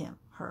 Him,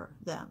 her,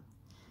 them.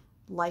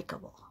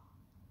 Likable.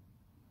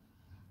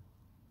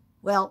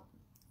 Well,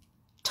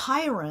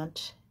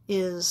 tyrant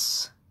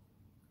is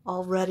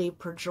already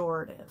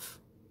pejorative.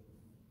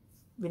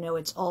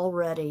 It's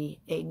already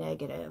a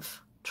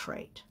negative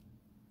trait.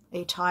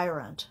 A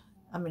tyrant.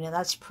 I mean,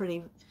 that's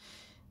pretty,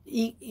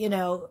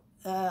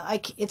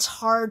 it's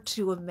hard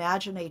to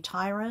imagine a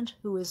tyrant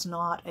who is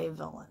not a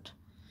villain.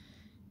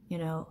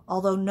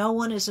 Although no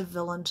one is a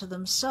villain to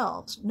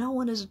themselves. No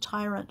one is a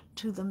tyrant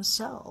to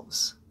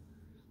themselves.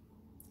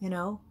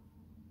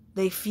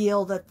 They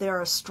feel that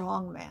they're a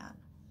strong man.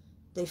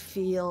 They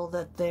feel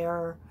that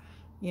they're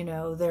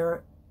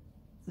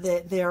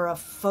that they're a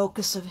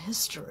focus of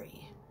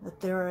history, that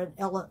they're an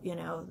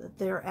that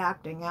they're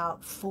acting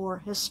out for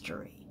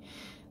history.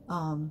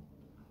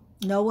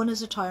 No one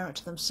is a tyrant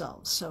to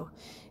themselves. So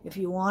if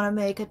you want to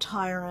make a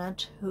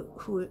tyrant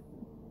who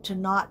to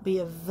not be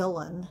a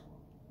villain,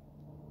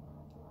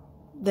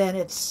 then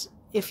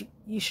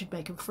you should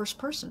make him first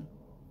person.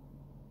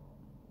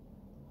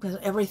 Because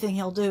everything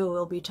he'll do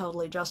will be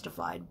totally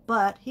justified.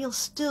 But he'll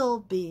still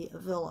be a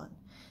villain.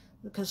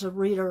 Because the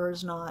reader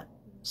is not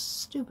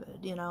stupid,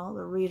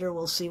 The reader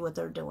will see what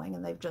they're doing,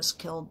 and they've just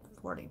killed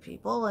 40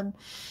 people, and,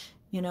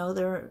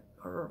 there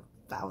are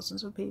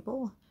thousands of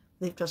people.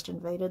 They've just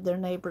invaded their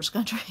neighbor's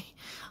country.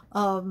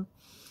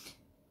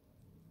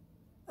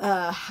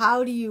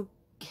 How do you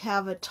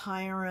have a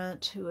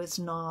tyrant who is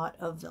not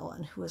a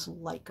villain, who is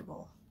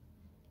likable?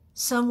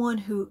 Someone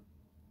who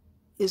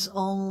is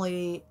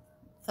only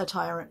a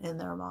tyrant in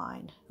their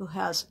mind, who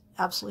has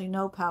absolutely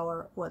no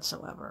power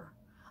whatsoever.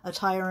 A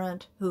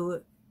tyrant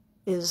who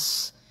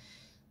is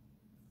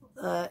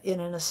in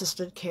an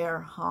assisted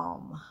care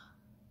home,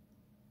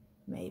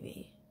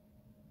 maybe,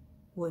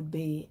 would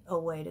be a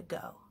way to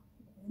go.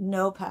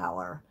 No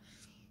power,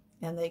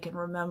 and they can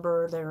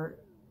remember their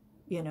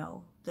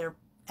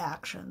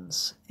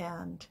actions,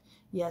 and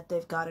yet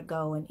they've got to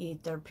go and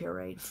eat their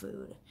pureed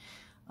food.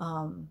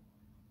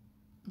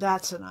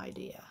 That's an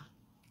idea.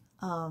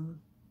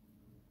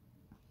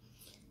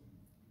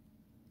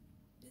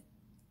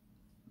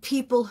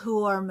 People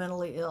who are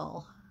mentally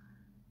ill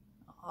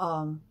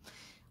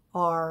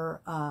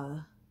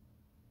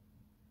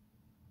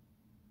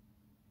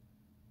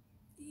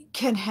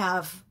can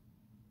have,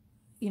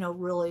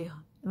 really,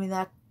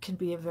 that can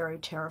be a very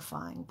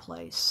terrifying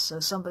place. So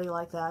somebody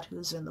like that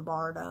who's in the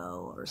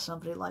bardo, or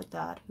somebody like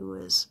that who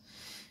is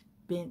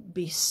being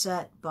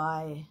beset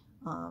by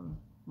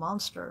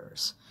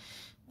monsters,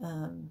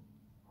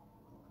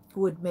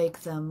 would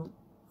make them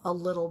a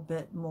little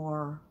bit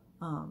more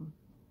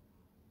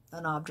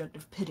an object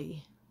of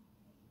pity,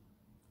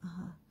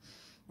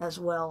 as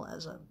well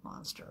as a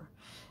monster.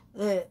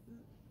 A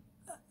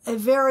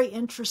very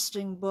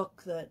interesting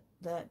book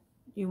that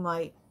you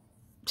might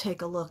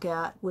take a look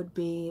at would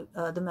be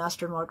The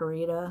Master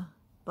Margarita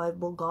by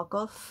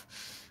Bulgakov,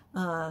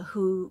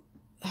 who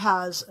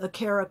has a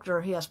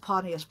character, he has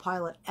Pontius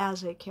Pilate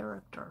as a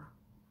character.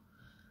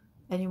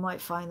 And you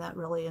might find that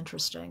really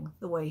interesting,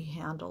 the way he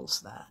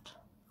handles that.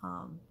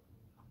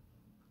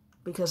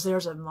 Because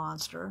there's a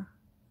monster,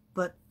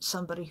 but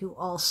somebody who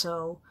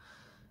also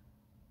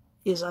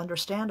is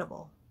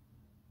understandable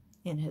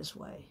in his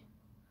way.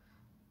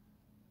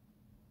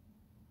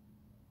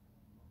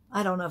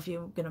 I don't know if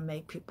you're going to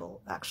make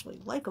people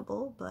actually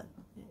likable, but,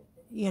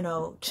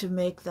 to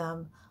make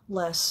them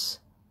less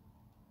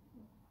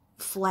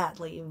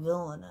flatly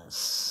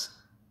villainous,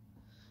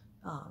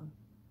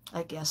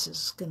 I guess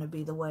is going to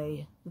be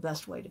the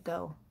best way to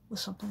go with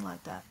something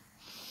like that.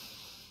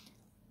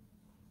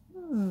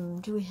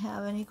 Do we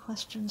have any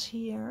questions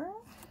here?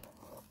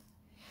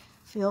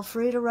 Feel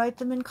free to write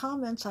them in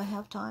comments. I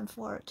have time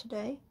for it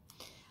today.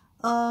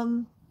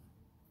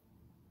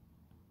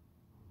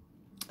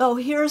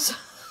 Here's...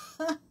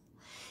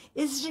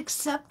 Is it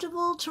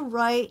acceptable to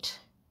write...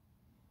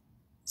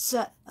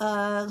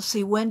 let's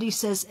see, Wendy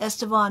says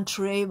Esteban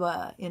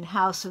Treba in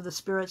House of the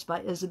Spirits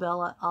by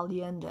Isabella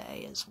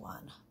Allende is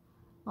one.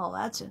 Oh,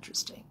 that's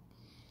interesting.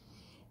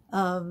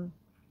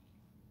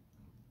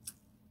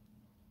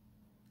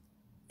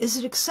 Is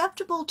it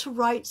acceptable to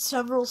write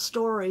several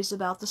stories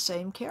about the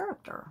same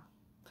character?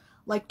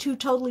 Like two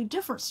totally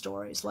different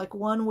stories, like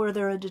one where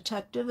they're a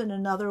detective and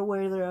another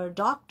where they're a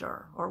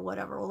doctor or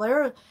whatever.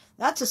 Well,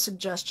 that's a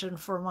suggestion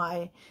for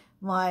my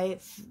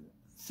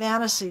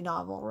fantasy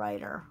novel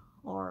writer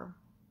or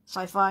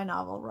sci-fi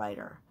novel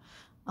writer.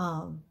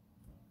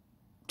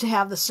 To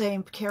have the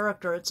same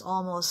character, it's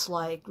almost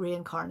like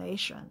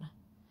reincarnation.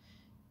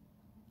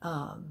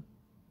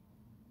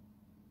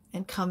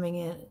 And coming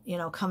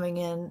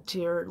into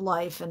your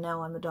life, and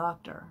now I'm a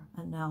doctor,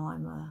 and now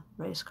I'm a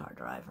race car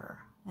driver,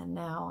 and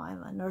now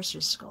I'm a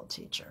nursery school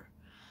teacher.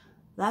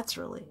 That's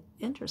really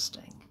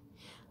interesting.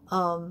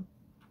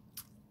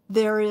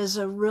 There is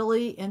a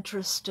really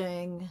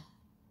interesting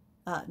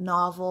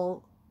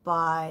novel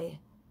by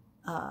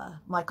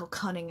Michael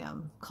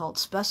Cunningham called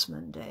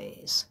Specimen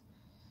Days.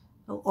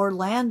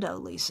 Orlando,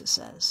 Lisa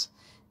says.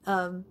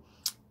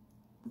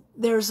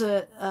 There's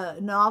a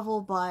novel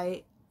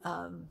by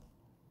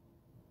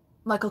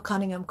Michael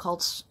Cunningham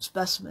called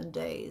Specimen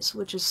Days,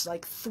 which is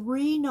like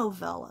 3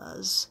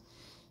 novellas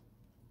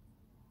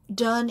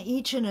done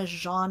each in a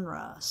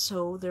genre.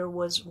 So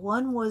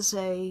one was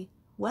a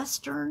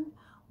Western,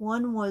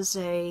 one was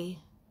a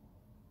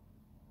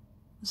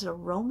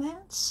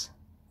romance,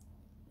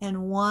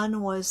 and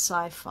one was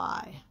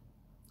sci-fi.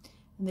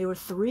 And they were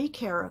 3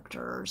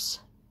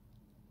 characters,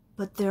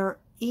 but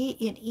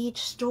in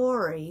each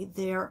story,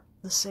 they're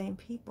the same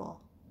people.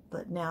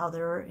 But now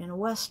they're in a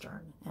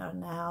Western, and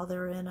now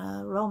they're in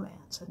a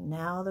romance, and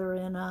now they're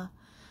in a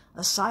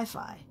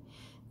sci-fi.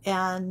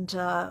 And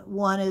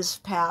one is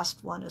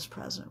past, one is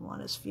present, one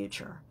is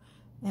future.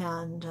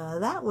 And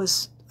that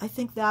was I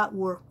think that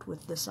worked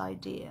with this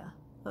idea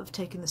of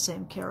taking the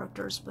same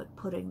characters but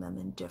putting them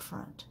in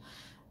different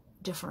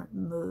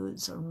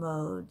moods or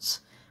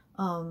modes.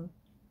 I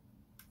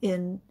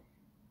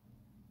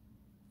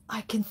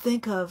can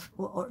think of,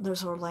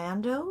 there's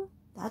Orlando.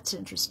 That's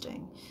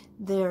interesting.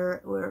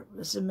 There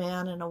is a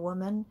man and a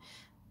woman.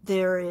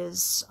 There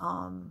is,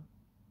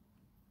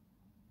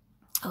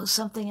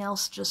 something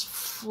else just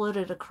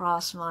flitted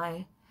across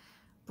my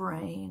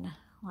brain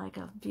like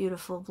a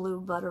beautiful blue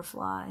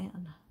butterfly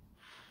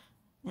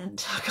and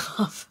took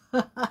off.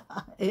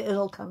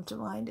 It'll come to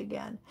mind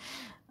again.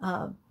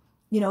 It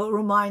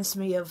reminds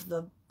me of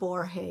the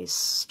Borges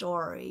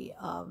story,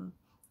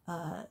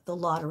 The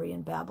Lottery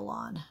in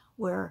Babylon,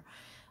 where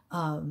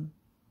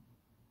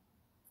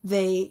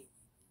the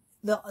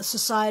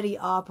society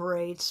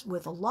operates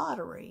with a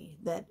lottery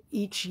that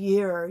each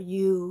year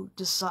you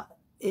decide.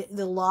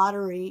 The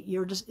lottery,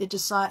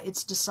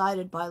 it's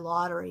decided by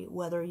lottery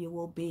whether you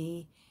will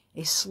be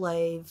a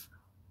slave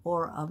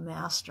or a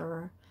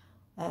master,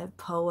 a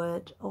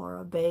poet or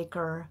a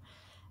baker,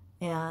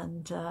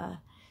 and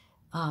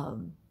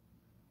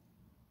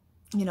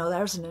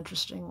there's an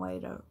interesting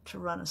way to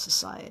run a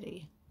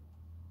society,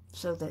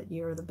 so that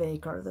you're the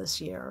baker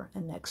this year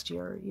and next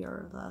year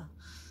you're the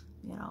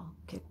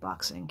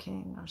kickboxing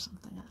king or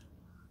something.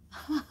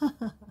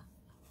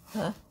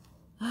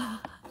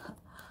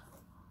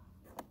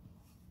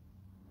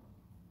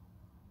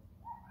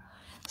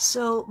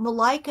 So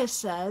Malika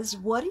says,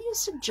 what do you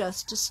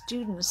suggest to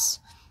students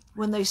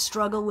when they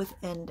struggle with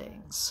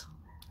endings?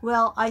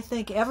 Well, I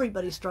think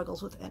everybody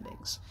struggles with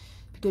endings,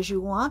 because you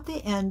want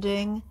the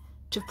ending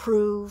to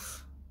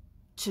prove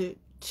to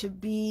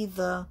be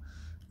the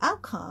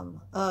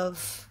outcome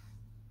of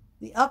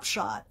the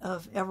upshot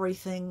of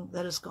everything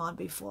that has gone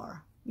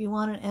before. You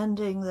want an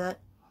ending that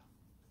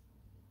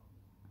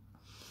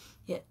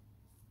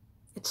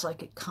it's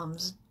like it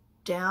comes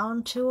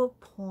down to a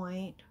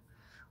point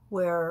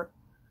where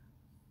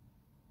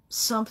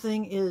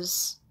something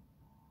is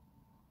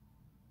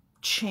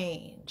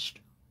changed.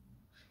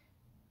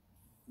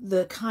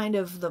 The kind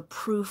of the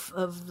proof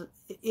of,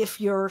 if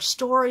your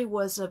story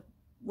was a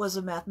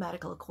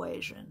mathematical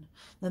equation,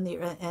 then the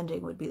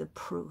ending would be the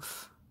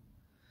proof.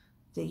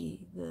 You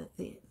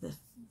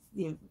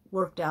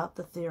worked out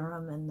the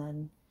theorem, and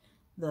then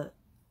the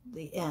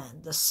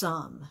end, the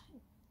sum,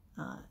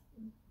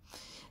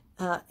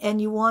 and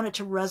you want it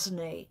to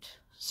resonate.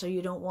 So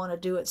you don't want to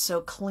do it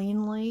so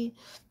cleanly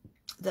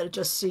that it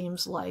just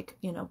seems like,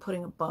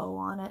 putting a bow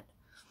on it.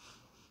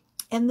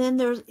 And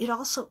then it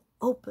also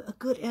a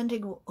good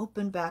ending will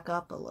open back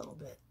up a little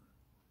bit.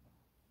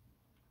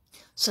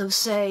 So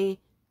say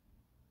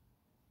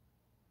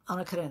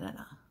Anna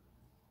Karenina.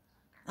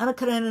 Anna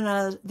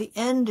Karenina, the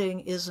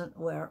ending isn't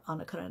where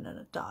Anna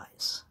Karenina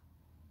dies.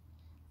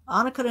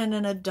 Anna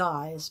Karenina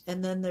dies,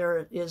 and then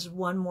there is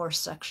one more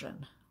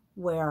section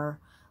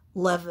where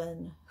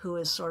Levin, who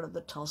is sort of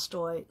the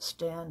Tolstoy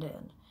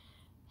stand-in,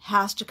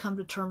 has to come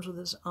to terms with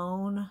his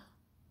own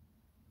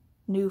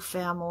new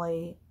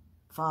family,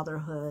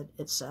 fatherhood,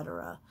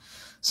 etc.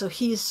 So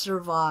he's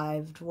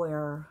survived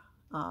where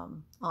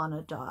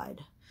Anna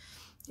died.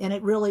 And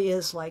it really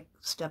is like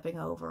stepping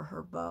over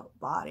her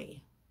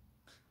body,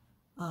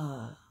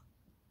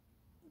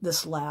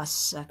 this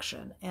last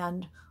section.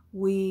 And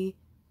what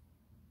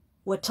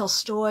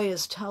Tolstoy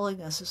is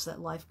telling us is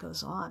that life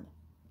goes on.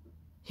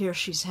 Here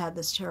she's had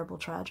this terrible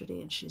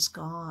tragedy and she's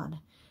gone,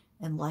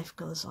 and life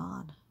goes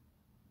on,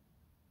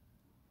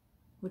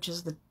 which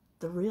is the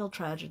real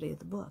tragedy of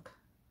the book.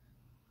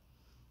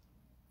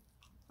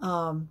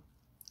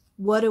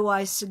 What do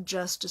I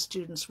suggest to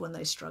students when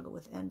they struggle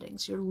with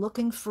endings? You're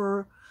looking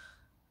for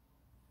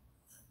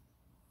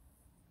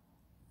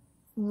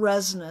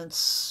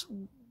resonance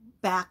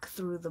back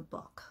through the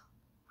book.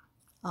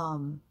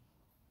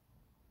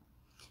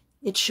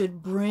 It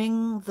should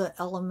bring the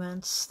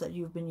elements that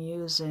you've been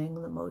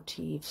using, the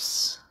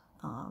motifs,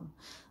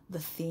 the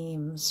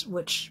themes,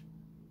 which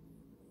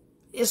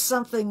is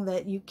something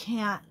that you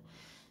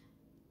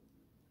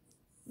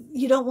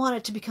don't want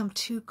it to become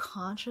too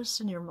conscious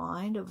in your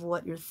mind of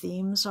what your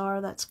themes are.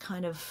 That's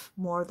kind of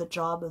more the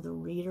job of the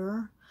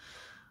reader.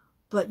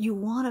 But you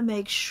want to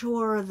make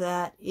sure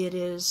that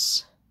you've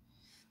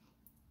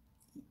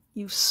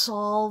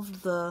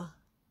solved the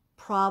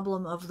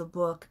problem of the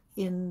book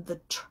in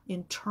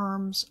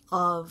terms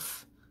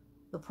of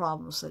the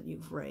problems that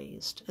you've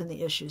raised and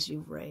the issues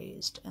you've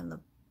raised and the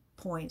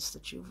points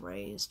that you've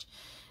raised,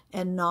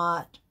 and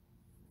not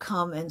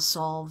come and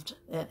solved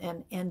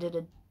and ended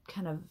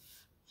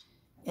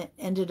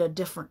a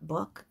different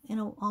book,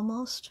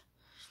 almost,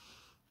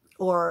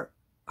 or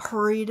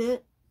hurried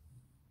it.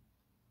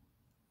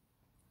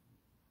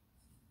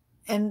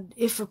 And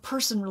if a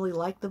person really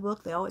liked the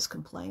book, they always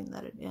complain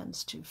that it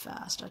ends too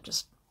fast. I'm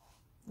just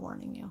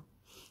warning you.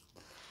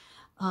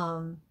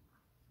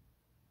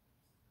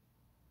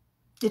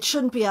 It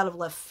shouldn't be out of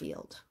left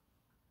field.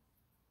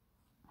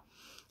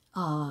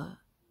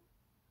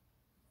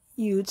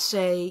 You'd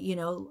say,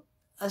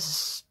 a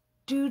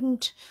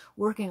student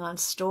working on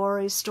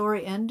story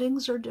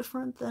endings are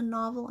different than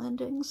novel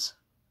endings.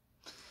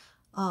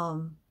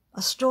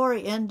 A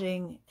story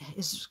ending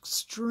is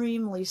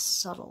extremely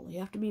subtle. You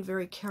have to be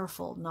very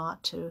careful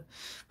not to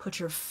put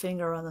your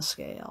finger on the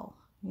scale.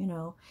 You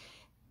know,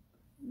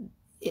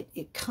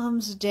 it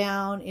comes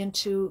down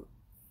into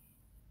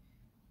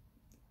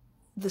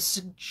the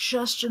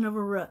suggestion of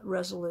a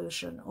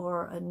resolution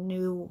or a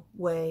new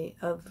way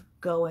of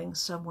going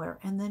somewhere,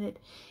 and then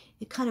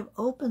it kind of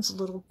opens a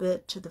little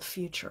bit to the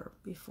future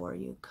before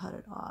you cut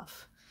it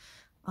off.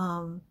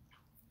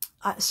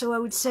 So I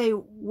would say,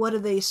 what are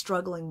they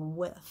struggling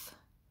with?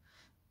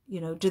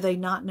 You know, do they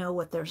not know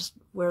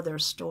where their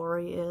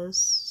story is?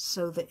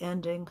 So the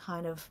ending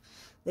kind of,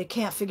 they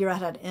can't figure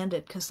out how to end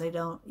it because they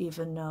don't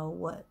even know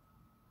what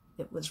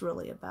it was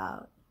really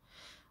about.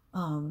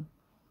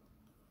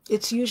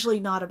 It's usually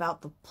not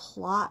about the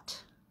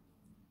plot,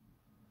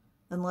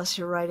 unless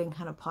you're writing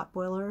kind of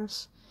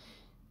potboilers.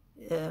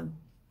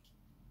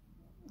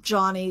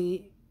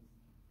 Johnny,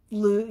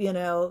 you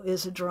know,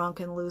 is a drunk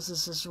and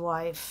loses his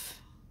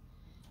wife,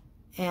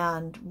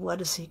 and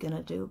what is he going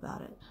to do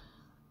about it?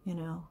 You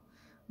know,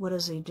 what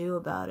does he do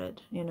about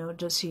it? You know,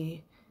 does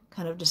he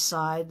kind of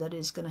decide that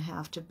he's going to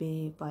have to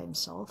be by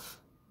himself?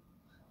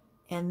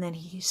 And then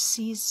he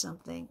sees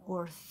something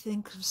or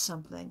thinks of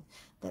something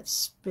that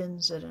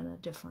spins it in a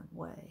different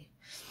way.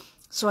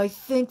 So I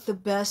think the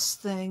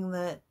best thing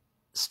that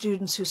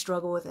students who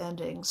struggle with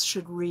endings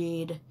should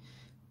read,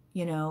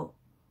 you know,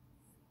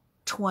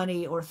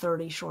 20 or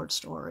 30 short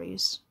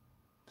stories,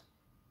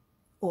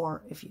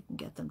 or if you can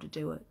get them to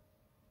do it,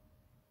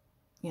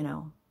 you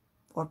know,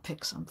 or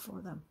pick some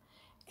for them.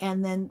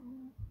 And then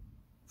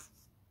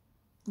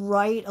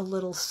write a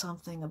little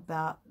something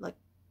about, like,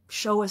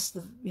 show us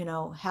the, you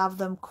know, have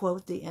them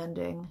quote the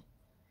ending,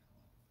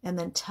 and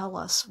then tell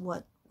us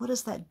what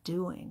is that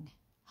doing?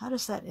 How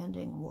does that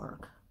ending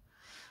work?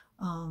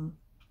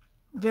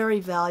 Very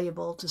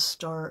valuable to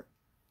start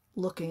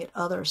looking at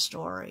other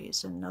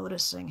stories and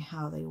noticing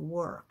how they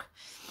work,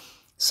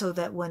 so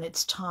that when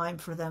it's time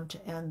for them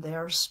to end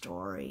their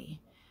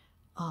story,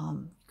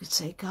 you could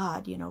say,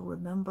 God, you know,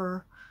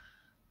 remember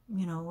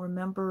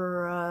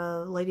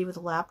Lady with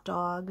a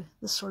Lapdog?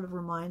 This sort of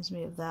reminds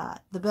me of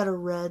that. The better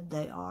read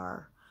they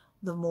are,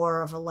 the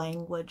more of a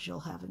language you'll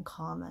have in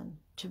common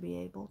to be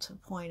able to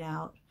point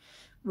out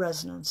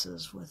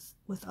resonances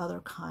with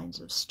other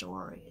kinds of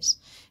stories.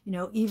 You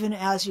know, even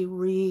as you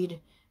read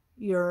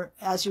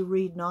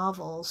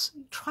novels,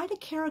 try to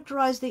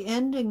characterize the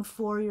ending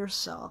for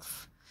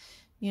yourself.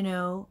 You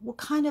know, what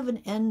kind of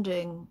an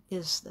ending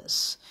is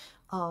this?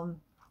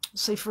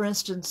 Say, for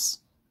instance,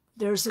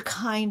 there's a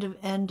kind of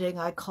ending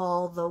I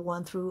call the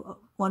One Flew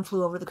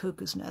Over the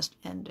Cuckoo's Nest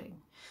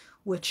ending,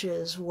 which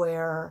is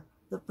where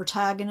the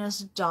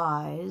protagonist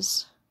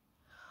dies,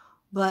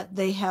 but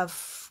they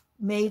have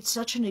made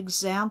such an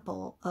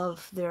example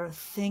of their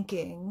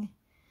thinking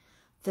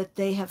that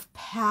they have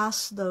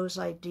passed those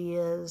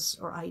ideas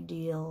or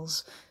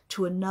ideals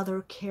to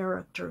another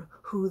character,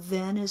 who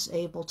then is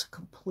able to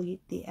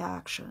complete the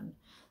action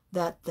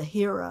that the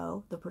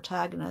hero, the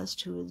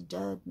protagonist, who is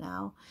dead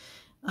now,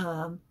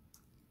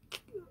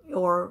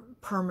 or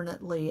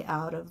permanently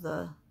out of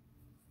the,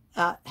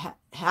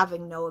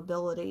 having no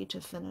ability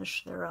to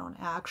finish their own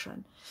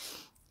action,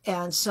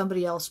 and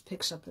somebody else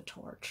picks up the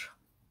torch.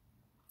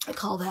 I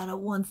call that a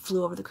One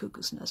Flew Over the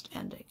Cuckoo's Nest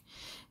ending.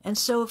 And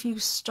so if you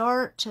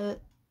start to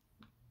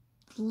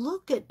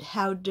look at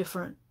how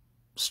different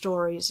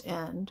stories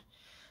end,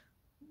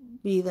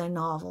 be they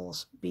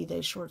novels, be they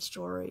short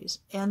stories,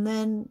 and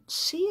then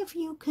see if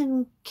you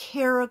can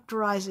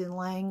characterize in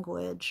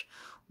language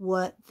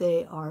what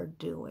they are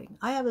doing.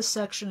 I have a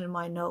section in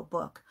my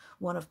notebook,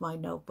 one of my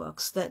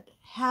notebooks, that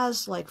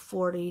has like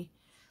 40,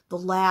 the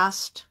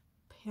last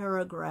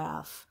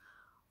paragraph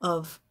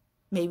of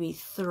maybe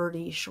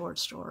 30 short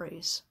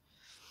stories,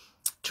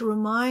 to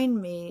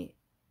remind me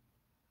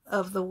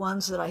of the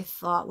ones that I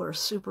thought were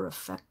super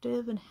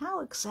effective and how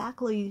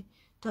exactly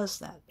does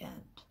that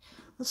end.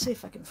 Let's see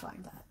if I can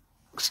find that.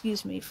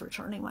 Excuse me for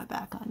turning my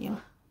back on you.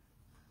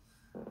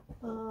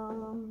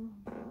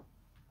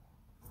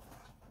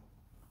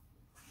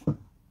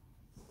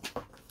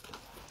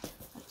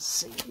 Let's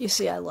see. You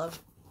see, I love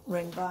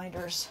ring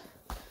binders.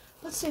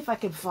 Let's see if I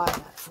can find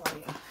that for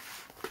you.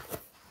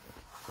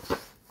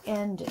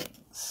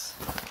 Endings.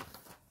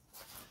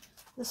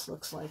 This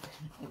looks like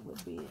it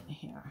would be in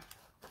here.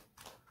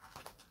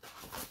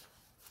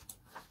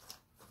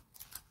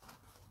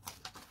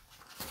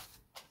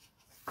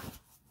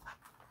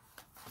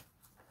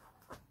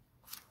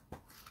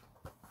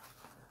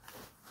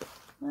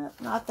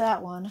 Not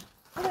that one.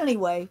 But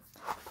anyway,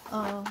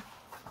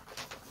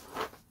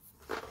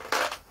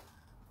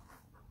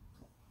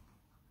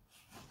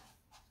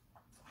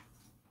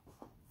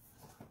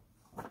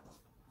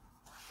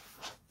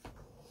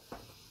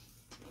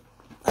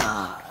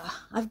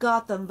 I've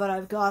got them, but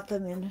I've got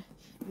them in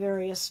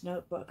various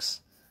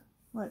notebooks.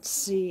 Let's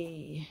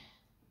see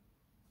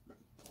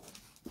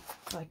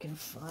if I can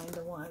find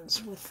the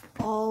ones with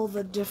all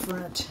the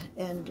different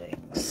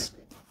endings.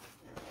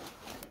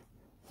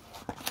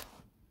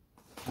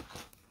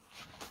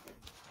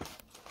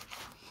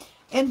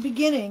 And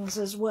beginnings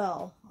as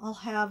well. I'll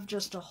have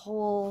just a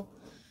whole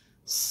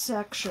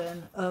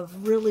section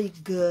of really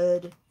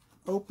good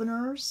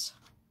openers,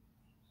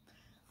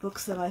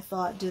 books that I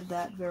thought did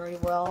that very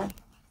well.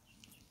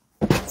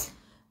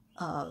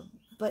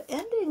 But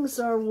endings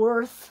are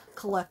worth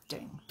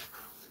collecting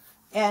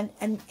and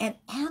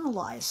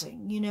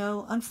analyzing. You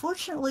know,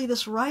 unfortunately,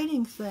 this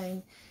writing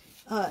thing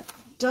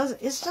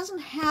doesn't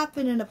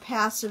happen in a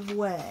passive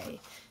way.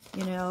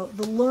 You know,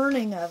 the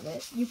learning of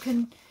it. You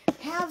can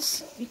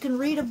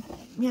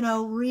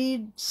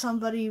read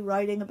somebody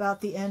writing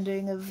about the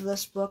ending of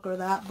this book or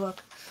that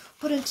book,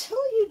 but until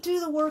you do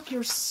the work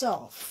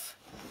yourself,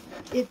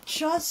 it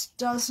just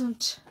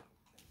doesn't.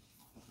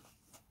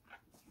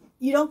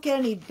 You don't get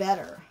any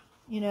better.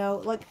 You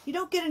know, like, you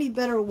don't get any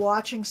better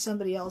watching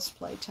somebody else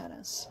play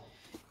tennis.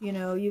 You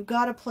know, you've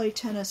got to play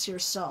tennis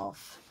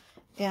yourself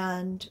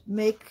and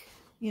make,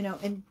 you know,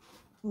 and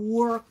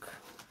work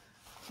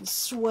and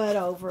sweat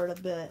over it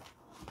a bit.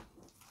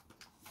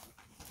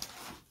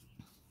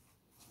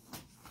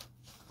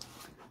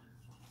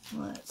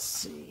 Let's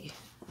see.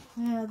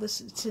 Yeah,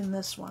 it's in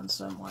this one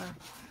somewhere.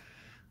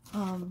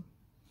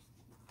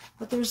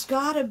 But there's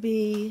got to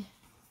be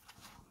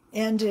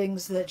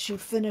endings that you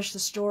finish the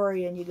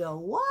story and you go,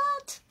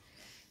 what?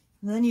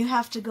 And then you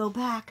have to go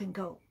back and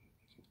go,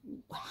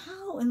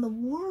 how in the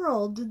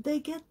world did they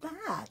get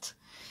that?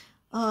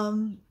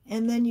 And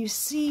then you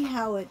see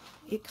how it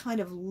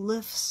kind of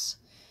lifts.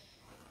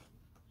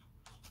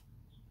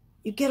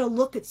 You get a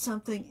look at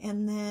something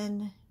and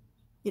then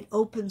it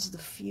opens the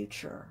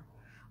future.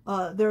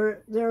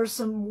 There are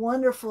some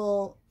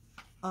wonderful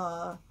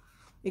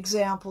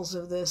examples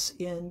of this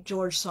in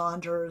George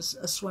Saunders'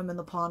 A Swim in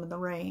the Pond in the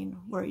Rain,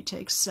 where he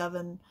takes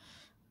 7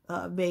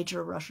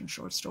 major Russian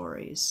short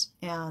stories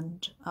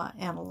and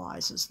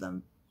analyzes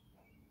them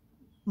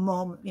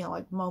moment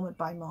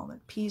by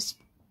moment, piece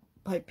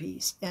by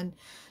piece, and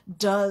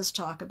does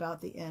talk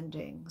about the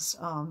endings.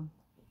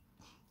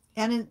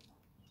 And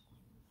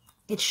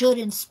it should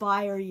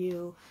inspire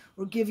you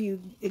or give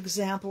you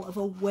example of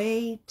a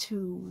way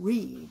to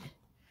read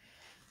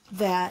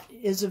that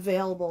is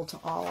available to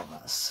all of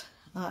us,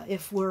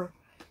 if we're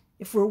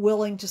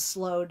willing to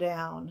slow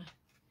down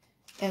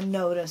and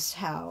notice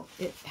how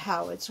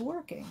it's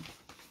working.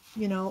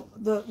 You know,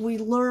 we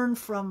learn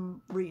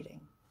from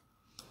reading.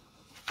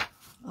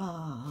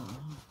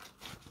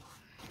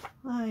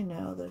 I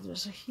know that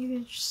there's a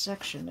huge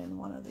section in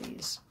one of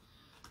these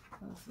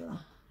of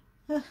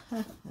the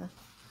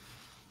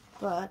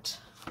but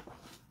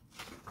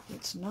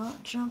it's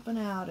not jumping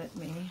out at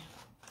me.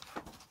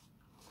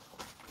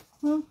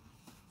 Oh,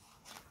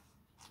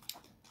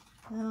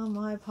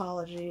 my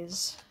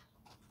apologies.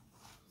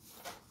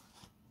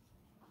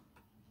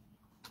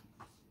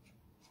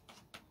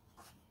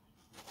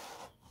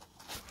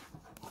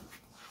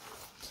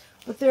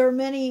 But there are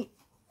many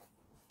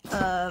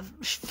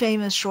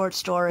famous short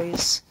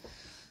stories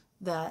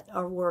that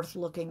are worth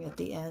looking at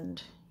the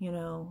end. You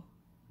know,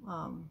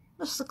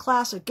 this is a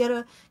classic. Get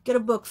a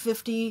book,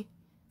 50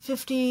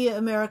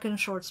 American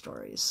short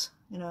stories.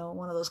 You know,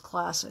 one of those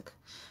classic.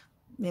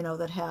 You know,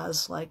 that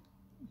has like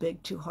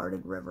Big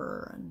Two-Hearted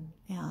River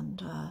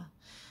and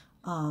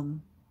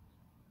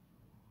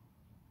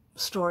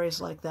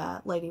stories like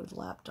that, Lady with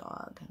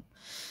Lapdog.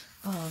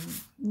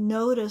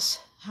 Notice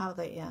how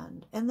they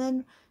end. And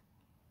then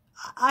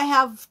I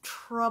have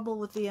trouble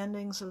with the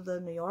endings of the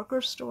New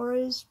Yorker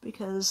stories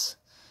because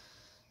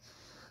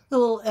they're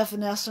a little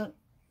evanescent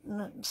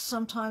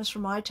sometimes for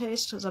my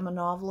taste, because I'm a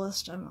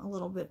novelist. I'm a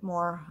little bit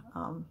more,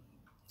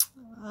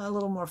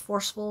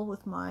 forceful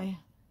with my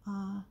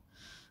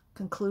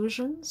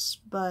conclusions,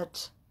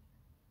 but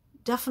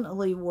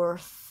definitely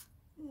worth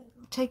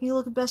taking a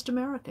look at Best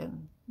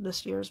American,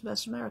 this year's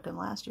Best American,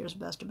 last year's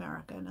Best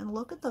American, and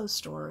look at those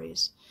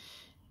stories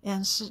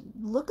and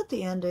look at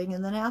the ending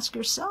and then ask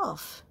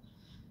yourself,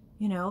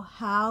 you know,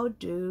 how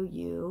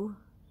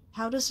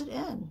does it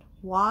end?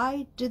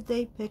 Why did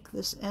they pick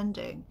this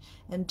ending?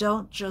 And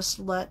don't just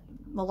let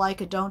them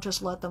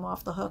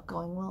off the hook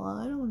going, well,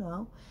 I don't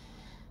know.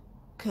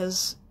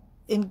 Because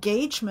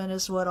engagement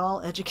is what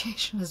all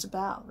education is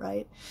about,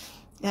 right?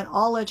 And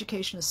all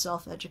education is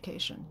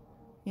self-education.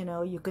 You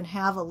know, you can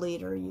have a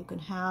leader, you can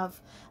have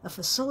a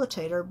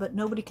facilitator, but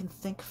nobody can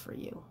think for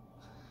you.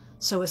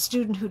 So a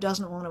student who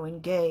doesn't want to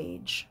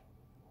engage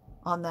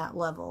on that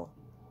level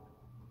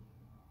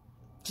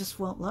just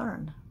won't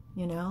learn,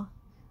 you know?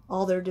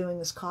 All they're doing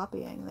is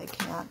copying. They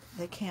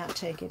can't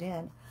take it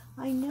in.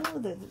 I know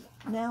that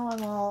now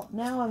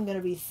I'm going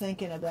to be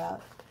thinking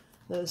about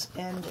those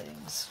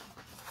endings.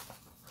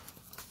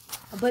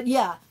 But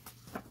yeah,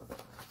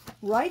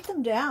 write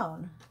them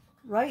down.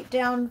 Write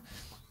down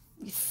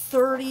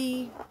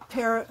 30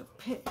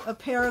 a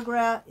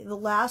paragraph, the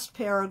last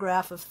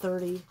paragraph of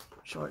 30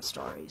 short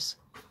stories,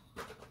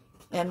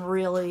 and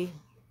really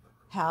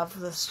have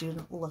the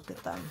student look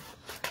at them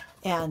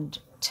and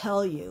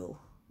tell you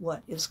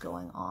what is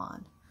going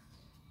on.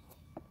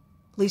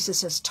 Lisa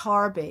says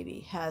Tar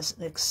Baby has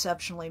an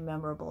exceptionally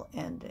memorable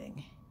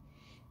ending.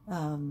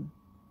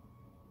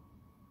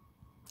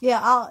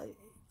 Yeah,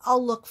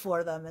 I'll look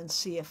for them and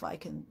see if I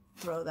can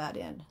throw that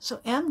in. So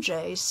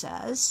MJ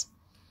says,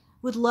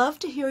 would love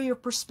to hear your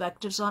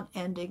perspectives on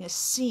ending a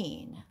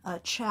scene, a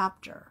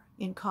chapter,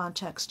 in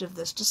context of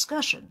this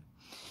discussion.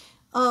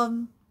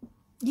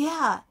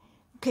 Yeah.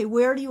 Okay,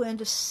 where do you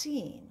end a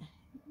scene?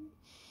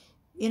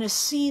 In a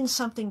scene,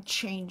 something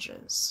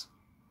changes.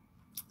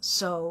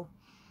 So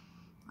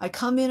I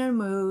come in a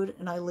mood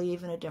and I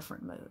leave in a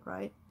different mood,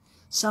 right?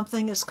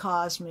 Something has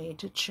caused me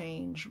to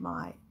change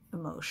my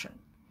emotion.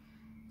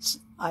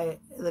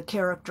 The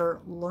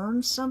character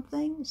learns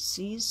something,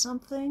 sees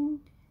something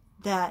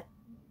that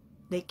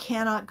they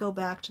cannot go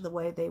back to the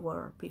way they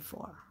were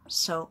before.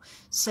 So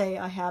say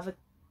I have a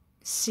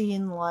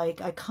scene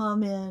like I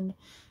come in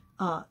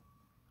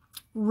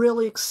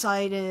really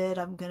excited,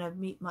 I'm going to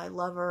meet my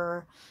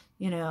lover,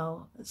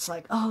 it's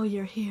like, oh,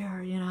 you're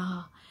here,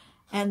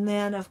 And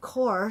then, of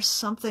course,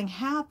 something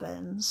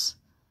happens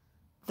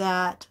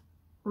that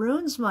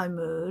ruins my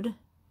mood,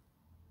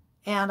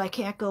 and I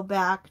can't go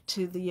back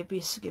to the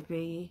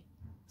yippee-skippy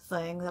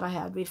thing that I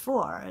had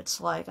before.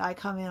 It's like I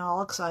come in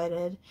all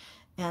excited,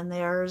 and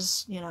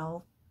there's,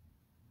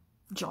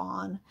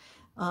 John.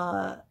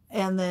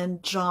 And then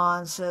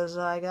John says,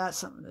 I got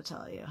something to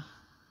tell you.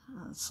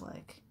 And it's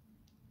like,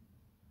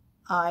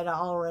 I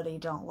already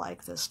don't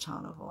like this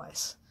tone of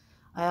voice.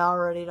 I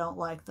already don't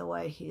like the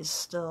way he's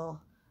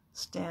still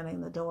standing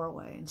in the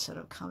doorway instead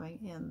of coming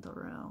in the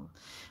room.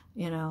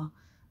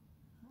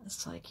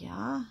 It's like,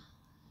 yeah.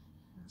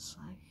 It's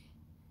like,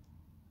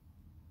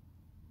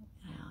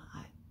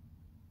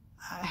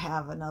 I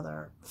have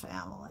another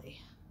family.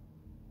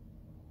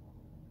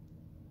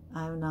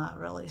 I'm not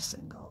really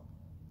single.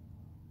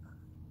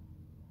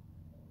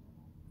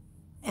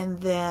 And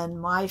then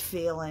my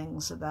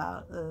feelings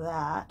about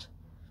that,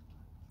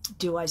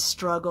 do I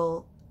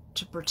struggle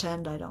to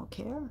pretend I don't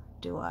care?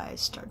 Do I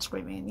start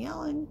screaming and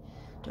yelling?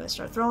 Do I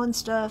start throwing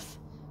stuff?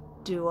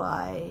 Do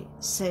I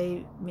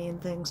say mean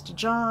things to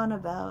John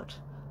about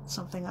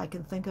something I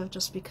can think of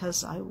just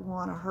because I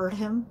want to hurt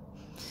him?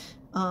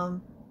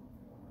 And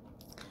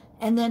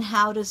then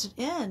how does it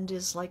end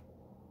is like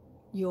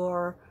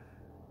your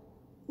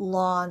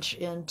launch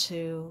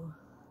into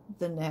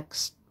the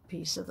next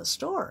piece of the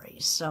story.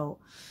 So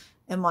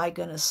am I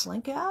going to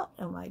slink out?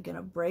 Am I going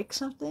to break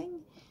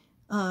something?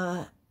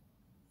 Am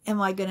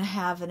I going to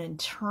have an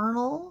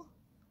internal,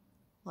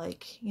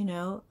 like,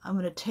 I'm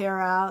going to tear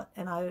out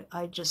and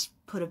I just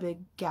put a big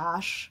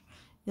gash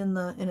in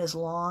his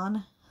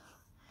lawn?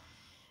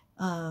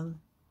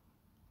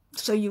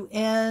 So you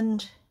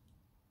end,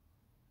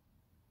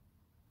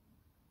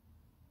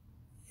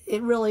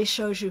 it really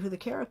shows you who the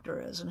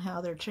character is and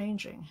how they're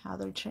changing, how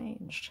they're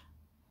changed.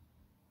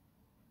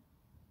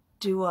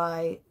 Do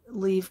I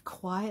leave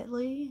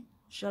quietly,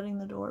 shutting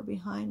the door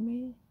behind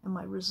me? Am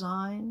I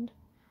resigned?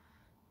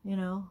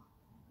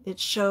 It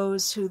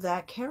shows who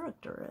that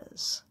character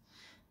is,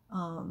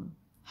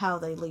 how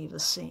they leave a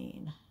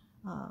scene.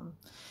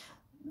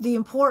 The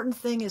important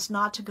thing is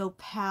not to go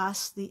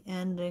past the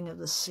ending of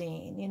the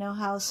scene. You know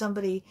how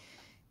somebody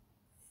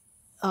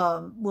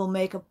will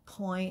make a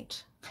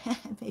point,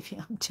 maybe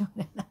I'm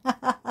doing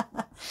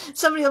it.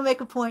 Somebody will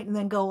make a point and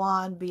then go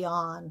on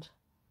beyond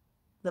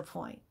the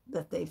point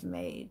that they've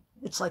made.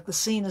 It's like the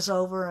scene is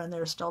over and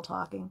they're still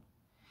talking.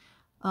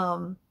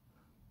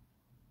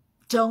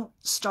 Don't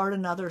start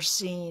another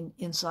scene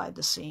inside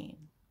the scene.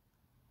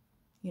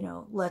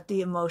 Let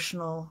the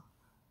emotional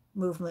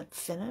movement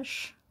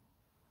finish.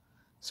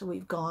 So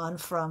we've gone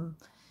from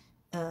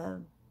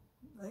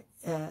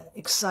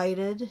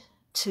excited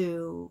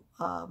to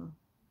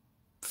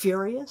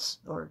furious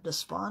or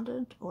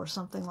despondent or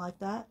something like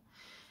that.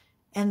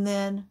 And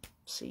then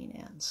scene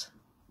ends.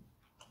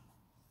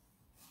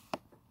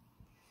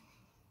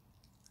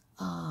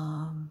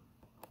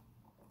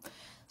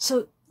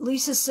 So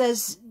Lisa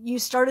says, you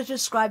started to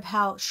describe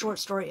how short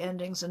story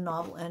endings and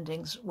novel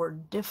endings were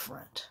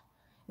different.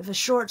 If a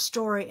short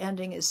story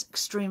ending is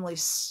extremely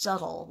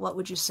subtle, what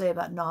would you say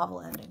about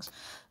novel endings?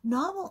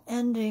 Novel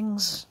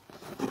endings,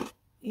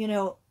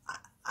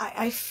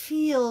 I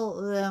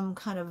feel them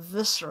kind of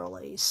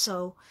viscerally.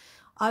 So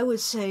I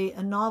would say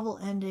a novel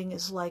ending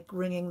is like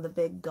ringing the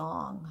big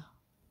gong.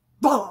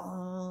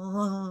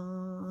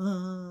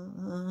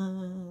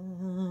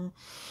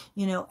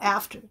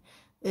 After,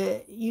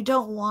 you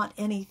don't want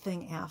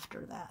anything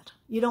after that.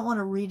 You don't want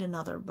to read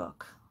another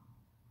book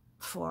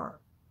for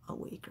a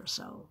week or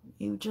so.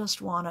 You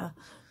just want to,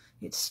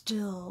 it's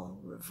still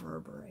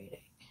reverberating,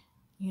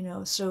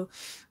 So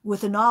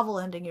with a novel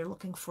ending, you're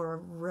looking for a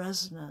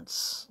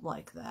resonance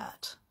like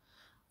that.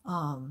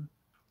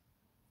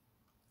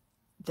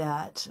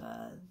 That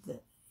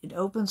it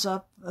opens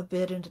up a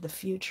bit into the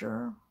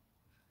future.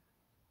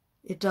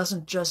 It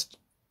doesn't just,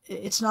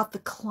 it's not the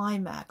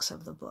climax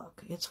of the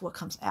book. It's what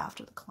comes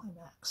after the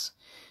climax.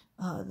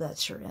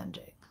 That's your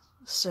ending.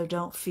 So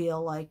don't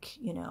feel like,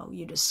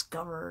 you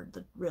discovered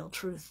the real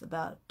truth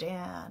about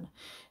Dan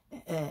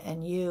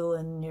and you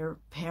and your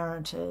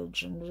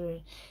parentage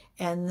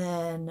and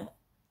then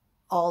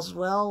all's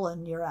well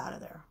and you're out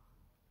of there.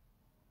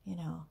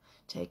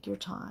 Take your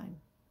time.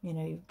 You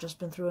know, you've just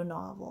been through a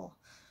novel.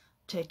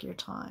 Take your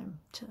time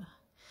to,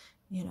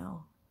 you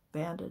know,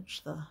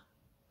 bandage the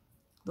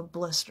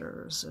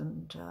blisters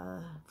and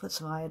put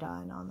some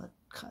iodine on the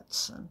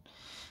cuts, and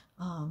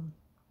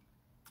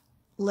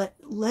let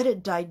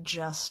it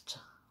digest.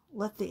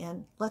 Let the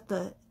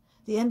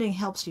ending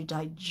helps you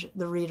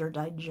the reader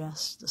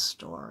digest the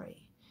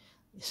story,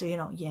 so you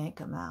don't yank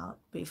them out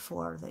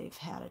before they've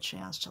had a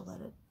chance to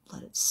let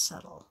it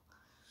settle.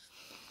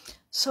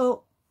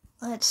 So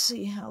let's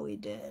see how we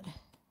did.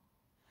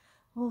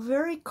 Well,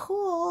 very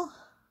cool.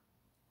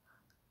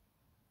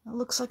 It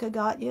looks like I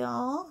got you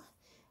all.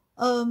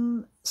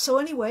 So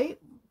anyway,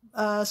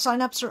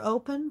 sign-ups are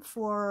open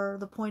for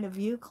the Point of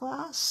View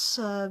class,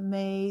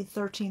 May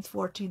 13th,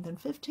 14th,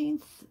 and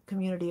 15th,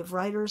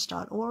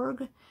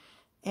 communityofwriters.org.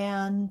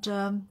 And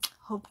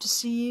hope to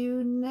see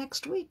you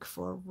next week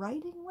for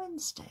Writing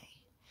Wednesday.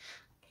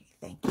 Okay,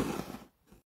 thank you.